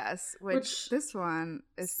experience. Yes, which this one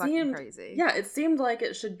is fucking crazy. Yeah, it seemed like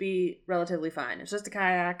it should be relatively fine. It's just a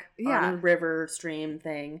kayak on a river stream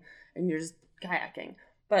thing, and you're just kayaking.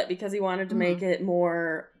 But because he wanted to make it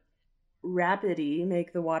more rapidy,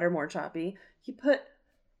 make the water more choppy, he put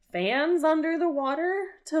fans under the water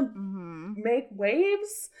to make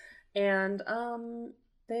waves, and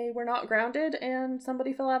they were not grounded, and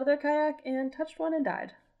somebody fell out of their kayak and touched one and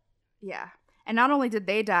died. Yeah. And not only did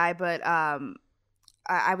they die, but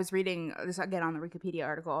I was reading this again on the Wikipedia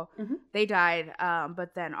article. They died,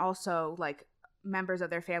 but then also like members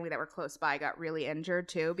of their family that were close by got really injured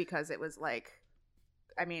too, because it was like,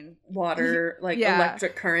 I mean, water,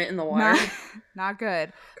 electric current in the water. Not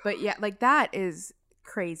good. But yeah, like that is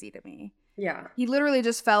crazy to me. Yeah. He literally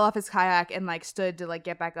just fell off his kayak and like stood to like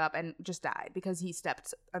get back up and just died because he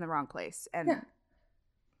stepped in the wrong place. And yeah.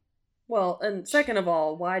 Well, and second of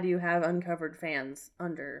all, why do you have uncovered fans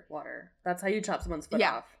underwater? That's how you chop someone's foot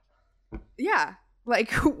off. Yeah.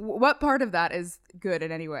 Like, what part of that is good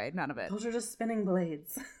in any way? None of it. Those are just spinning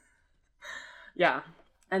blades. Yeah.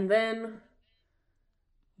 And then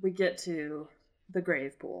we get to the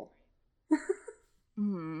grave pool.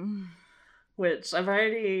 Which I've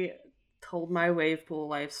already told my wave pool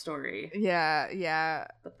life story. Yeah.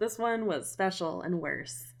 But this one was special and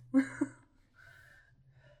worse.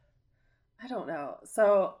 I don't know.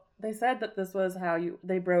 So they said that this was how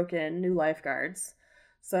they broke in new lifeguards.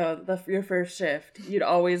 So your first shift, you'd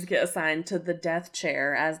always get assigned to the death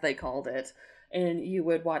chair, as they called it. And you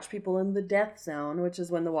would watch people in the death zone, which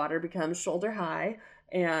is when the water becomes shoulder high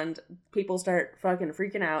and people start fucking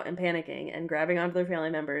freaking out and panicking and grabbing onto their family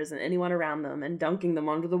members and anyone around them and dunking them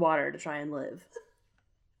under the water to try and live.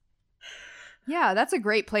 Yeah, that's a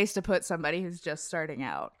great place to put somebody who's just starting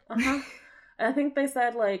out. Uh-huh. I think they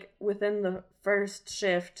said, like, within the first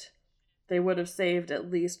shift, they would have saved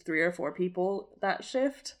at least 3 or 4 people that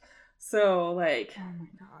shift. So, like, oh my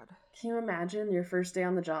god, can you imagine your first day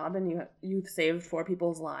on the job and you saved 4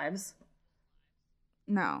 people's lives?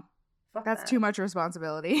 No. Fuck That's that. too much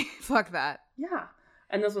responsibility. Fuck that. Yeah.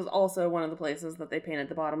 And this was also one of the places that they painted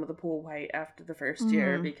the bottom of the pool white after the first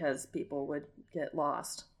year because people would get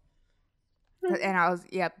lost. And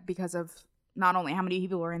because of not only how many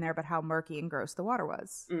people were in there, but how murky and gross the water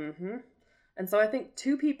was. Mm-hmm. And so I think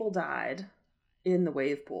 2 people died in the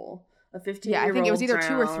wave pool. A 15-year-old Yeah, I think it was either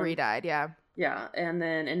drowned. 2 or 3 died, yeah. Yeah, and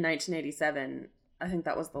then in 1987, I think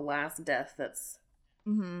that was the last death that's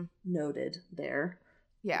noted there.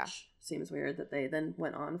 Yeah. Which seems weird that they then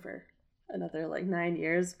went on for another, 9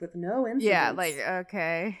 years with no incidents. Yeah,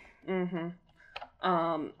 okay.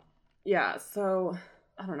 Yeah, so,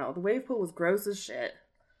 I don't know. The wave pool was gross as shit.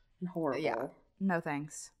 And horrible. Yeah. No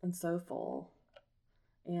thanks. And so full.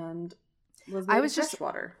 And was I was just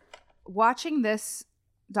water. Watching this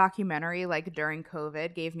documentary during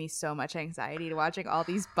COVID gave me so much anxiety to watching all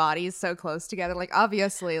these bodies so close together.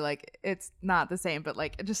 Obviously, it's not the same, but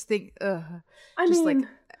just think, ugh. I mean,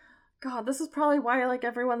 God, this is probably why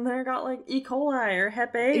everyone there got E. coli or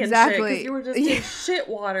Hep A exactly. and shit, because you were just in shit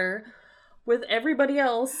water with everybody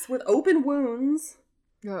else with open wounds,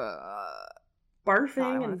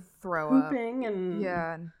 barfing and pooping up.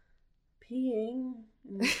 And peeing.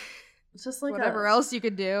 And it's just whatever else you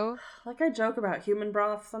could do. I joke about human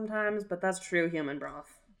broth sometimes, but that's true human broth.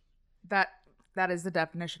 That is the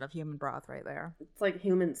definition of human broth right there. It's like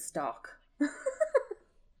human stock.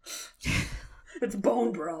 It's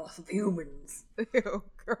bone broth of humans. Ew,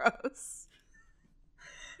 gross.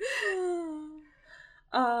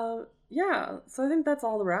 Yeah, so I think that's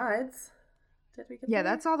all the rides. Did we get there?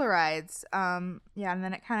 That's all the rides. And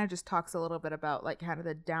then it kind of just talks a little bit about kind of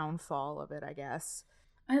the downfall of it, I guess.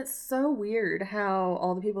 And it's so weird how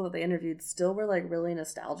all the people that they interviewed still were really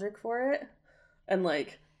nostalgic for it. And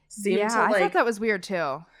seemed to I thought that was weird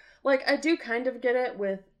too. I do kind of get it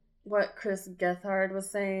with what Chris Gethard was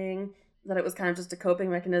saying, that it was kind of just a coping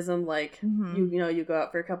mechanism. You go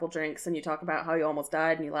out for a couple drinks and you talk about how you almost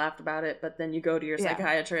died and you laughed about it, but then you go to your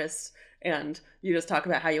psychiatrist and you just talk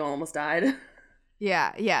about how you almost died.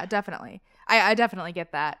 Yeah, definitely. I definitely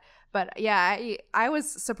get that. But yeah, I was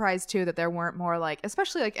surprised too that there weren't more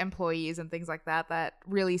especially employees and things like that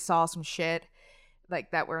really saw some shit,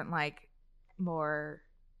 that weren't more,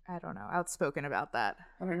 I don't know, outspoken about that.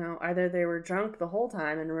 I don't know. Either they were drunk the whole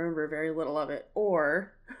time and remember very little of it,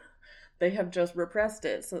 or they have just repressed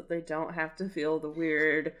it so that they don't have to feel the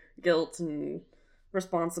weird guilt and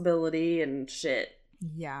responsibility and shit.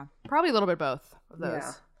 Yeah, probably a little bit both of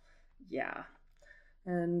those. Yeah.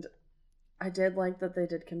 And I did like that they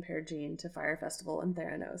did compare Gene to Fire Festival and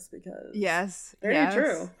Theranos because very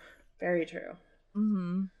true. Very true.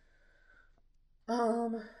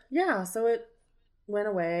 Yeah, so it went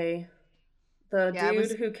away. The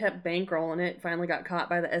dude who kept bankrolling it finally got caught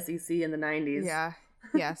by the SEC in the 90s. Yeah.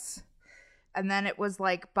 Yes. And then it was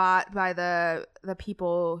bought by the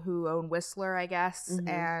people who own Whistler, I guess,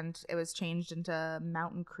 and it was changed into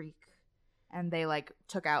Mountain Creek, and they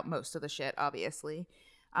took out most of the shit, obviously.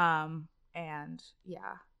 And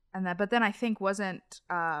yeah, but then I think didn't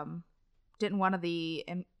one of the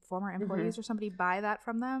former employees or somebody buy that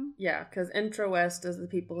from them? Yeah, because Intrawest is the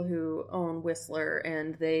people who own Whistler,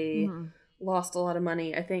 and they lost a lot of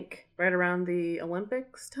money, I think, right around the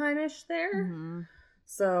Olympics time-ish there.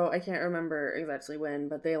 So I can't remember exactly when,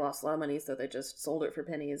 but they lost a lot of money, so they just sold it for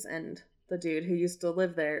pennies, and the dude who used to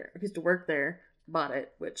work there, bought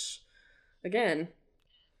it, which, again...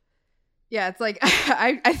 Yeah, it's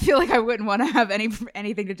I feel like I wouldn't want to have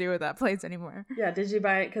anything to do with that place anymore. Yeah, did you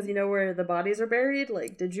buy it because you know where the bodies are buried?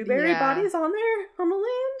 Did you bury bodies on there, on the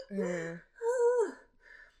land?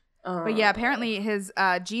 But yeah, apparently his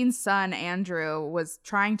Gene's son Andrew was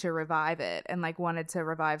trying to revive it and like wanted to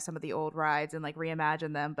revive some of the old rides and like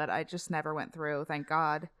reimagine them, but I just never went through, thank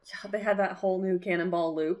God. Yeah, they had that whole new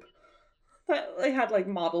Cannonball Loop that they had like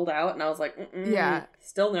modeled out, and I was like, yeah,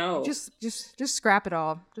 still no. Just scrap it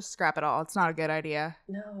all. Just scrap it all. It's not a good idea.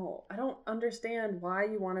 No, I don't understand why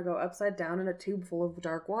you want to go upside down in a tube full of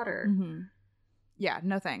dark water. Mm-hmm. Yeah,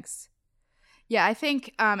 no thanks. Yeah, I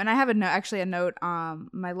think, and I have a note.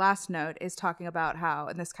 My last note is talking about how,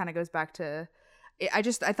 and this kind of goes back to, I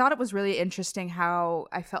thought it was really interesting how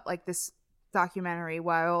I felt like this documentary,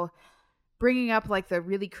 while bringing up like the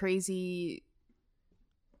really crazy,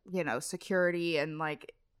 security and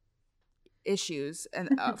like issues and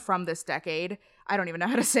from this decade. I don't even know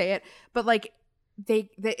how to say it, but like they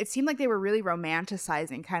it seemed like they were really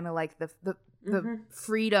romanticizing kind of like the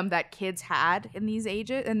freedom that kids had in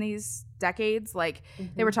these decades. Like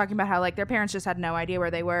they were talking about how like their parents just had no idea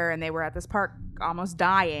where they were and they were at this park almost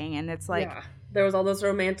dying, and it's like there was all this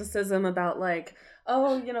romanticism about like,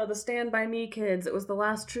 oh, the Stand By Me kids, it was the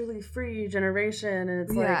last truly free generation, and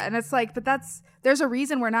it's and it's like, but there's a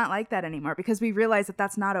reason we're not like that anymore, because we realize that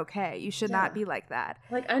that's not okay. You should not be like that.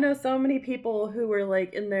 Like, I know so many people who were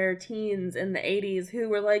like in their teens in the 80s who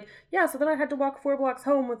were like, so then I had to walk 4 blocks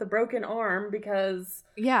home with a broken arm because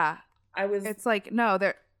I was it's like, no,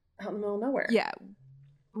 they're out in the middle of nowhere.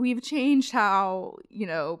 We've changed how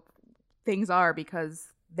things are because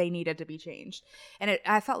they needed to be changed. And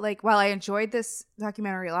I felt like, while I enjoyed this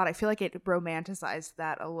documentary a lot, I feel like it romanticized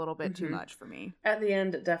that a little bit too much for me. At the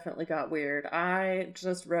end, it definitely got weird. I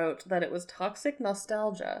just wrote that it was toxic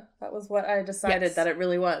nostalgia. That was what I decided that it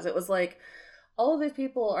really was. It was like, all of these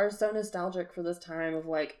people are so nostalgic for this time of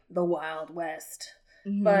like the Wild West.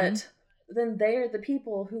 But then they are the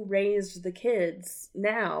people who raised the kids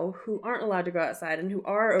now who aren't allowed to go outside and who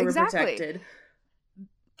are overprotected.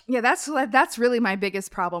 Yeah, that's really my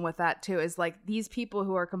biggest problem with that too, is like these people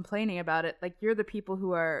who are complaining about it, like you're the people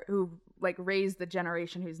who like raised the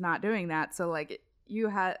generation who's not doing that. So like you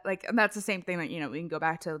had like, and that's the same thing that, we can go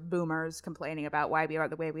back to boomers complaining about why we are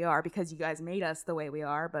the way we are because you guys made us the way we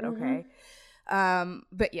are, but okay.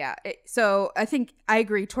 But yeah, so I think I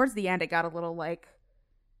agree. Towards the end, it got a little like,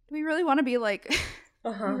 do we really want to be like... We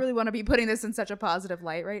really want to be putting this in such a positive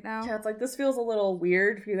light right now. Yeah, it's like, this feels a little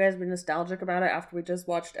weird if you guys were nostalgic about it after we just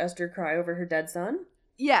watched Esther cry over her dead son.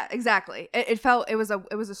 Yeah, exactly. It was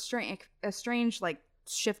a strange like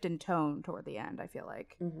shift in tone toward the end, I feel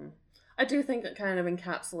like. I do think it kind of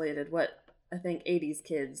encapsulated what I think 80s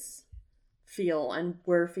kids feel and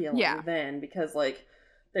were feeling then, because like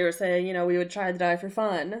they were saying, we would try to die for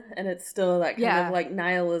fun, and it's still that kind of like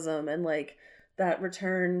nihilism and like that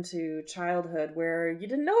return to childhood where you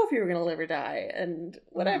didn't know if you were going to live or die and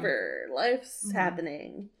whatever, life's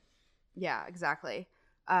happening. Yeah, exactly.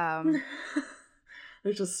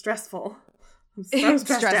 It's just stressful. I'm so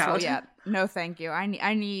stressed out. Yeah. No, thank you. I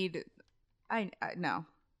need no.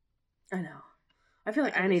 I know. I feel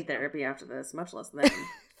like I need therapy after this, much less them.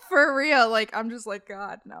 For real. Like, I'm just like,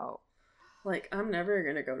 God, no. Like, I'm never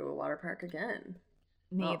going to go to a water park again.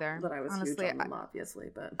 Me either. That I was honestly huge on them, obviously,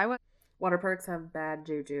 but water parks have bad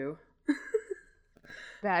juju.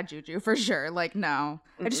 Bad juju, for sure. Like, no.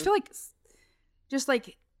 I just feel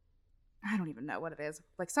like, I don't even know what it is.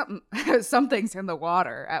 Like, something's in the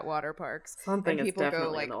water at water parks. Something is people definitely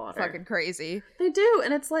go, like, in the water. Fucking crazy. They do,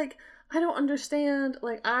 and it's like, I don't understand.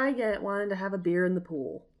 Like, I get wanting to have a beer in the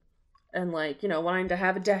pool. And, like, wanting to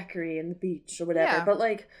have a daiquiri in the beach or whatever. Yeah. But,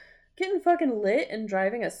 like, getting fucking lit and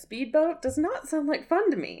driving a speedboat does not sound like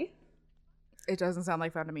fun to me. It doesn't sound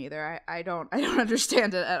like fun to me either. I don't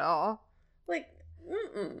understand it at all. Like,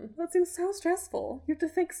 that seems so stressful. You have to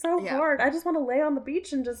think so hard. I just want to lay on the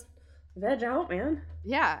beach and just veg out, man.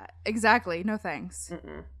 Yeah, exactly. No thanks.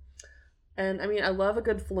 And I mean, I love a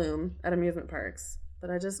good flume at amusement parks,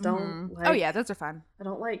 but I just don't like... Oh yeah, those are fun. I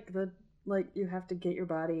don't like you have to get your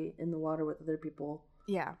body in the water with other people.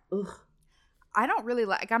 Yeah. Ugh. I don't really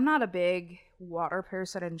like... I'm not a big water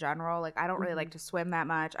person in general. Like, I don't really like to swim that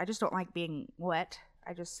much. I just don't like being wet.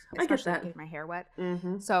 Especially getting my hair wet.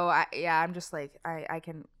 So, I'm just like, I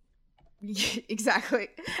can... Exactly.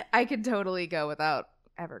 I can totally go without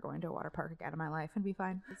ever going to a water park again in my life and be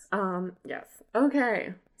fine. Yes.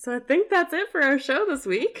 Okay. So I think that's it for our show this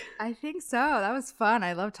week. I think so. That was fun.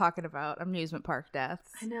 I love talking about amusement park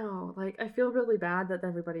deaths. I know. Like, I feel really bad that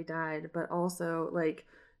everybody died, but also, like,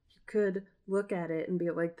 you could look at it and be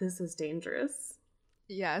like, this is dangerous.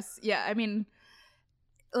 Yes. Yeah. I mean,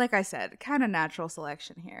 like I said, kind of natural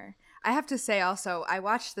selection here. I have to say also, I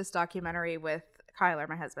watched this documentary with Kyler,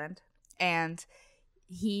 my husband, and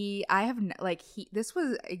this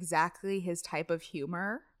was exactly his type of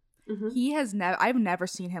humor. He has I've never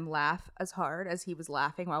seen him laugh as hard as he was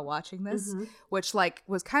laughing while watching this, which like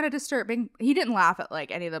was kind of disturbing. He didn't laugh at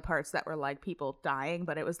like any of the parts that were like people dying,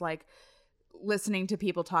 but it was like listening to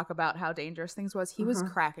people talk about how dangerous things was. He was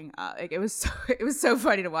cracking up. Like, it was so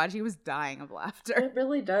funny to watch. He was dying of laughter. It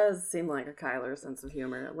really does seem like a Kyler sense of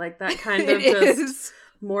humor. Like that kind of just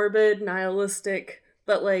morbid, nihilistic,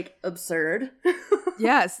 but like absurd.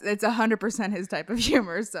 Yes, it's 100% his type of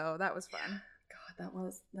humor, so that was fun. God,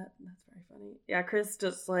 that's very funny. Yeah, Chris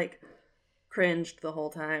just like cringed the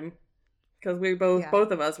whole time. Because we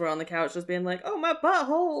both of us were on the couch just being like, oh, my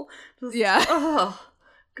butthole. Just, oh,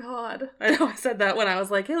 God. I know I said that when I was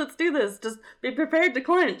like, hey, let's do this. Just be prepared to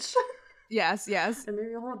clench. Yes. And maybe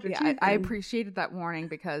you'll hold your teeth. I appreciated that warning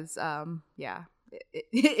because,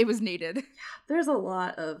 it was needed. Yeah, there's a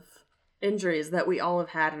lot of injuries that we all have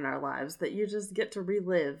had in our lives that you just get to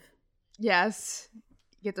relive. Yes.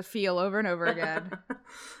 You get to feel over and over again.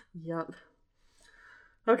 Yep.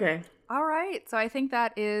 Okay. All right. So I think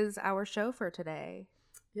that is our show for today.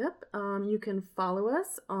 Yep. You can follow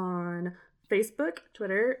us on Facebook,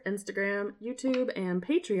 Twitter, Instagram, YouTube, and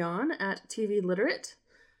Patreon at TV Literate.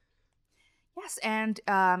 Yes, and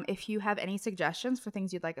if you have any suggestions for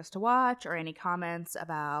things you'd like us to watch or any comments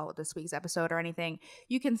about this week's episode or anything,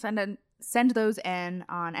 you can send those in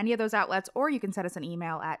on any of those outlets, or you can send us an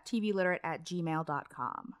email at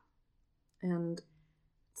tvliterate@gmail.com. And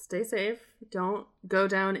stay safe. Don't go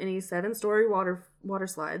down any 7-story water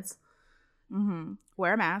slides.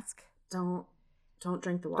 Wear a mask. Don't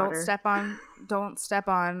drink the water. Don't step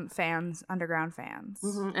on fans, underground fans.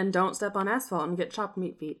 And don't step on asphalt and get chopped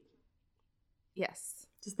meat feet. Yes.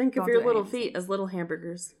 Just think of your little feet as little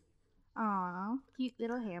hamburgers. Aw, cute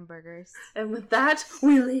little hamburgers. And with that,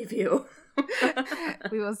 we leave you.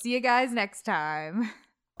 We will see you guys next time.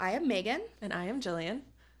 I am Megan. And I am Jillian.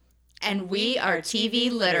 And we are TV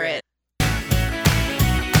Literate.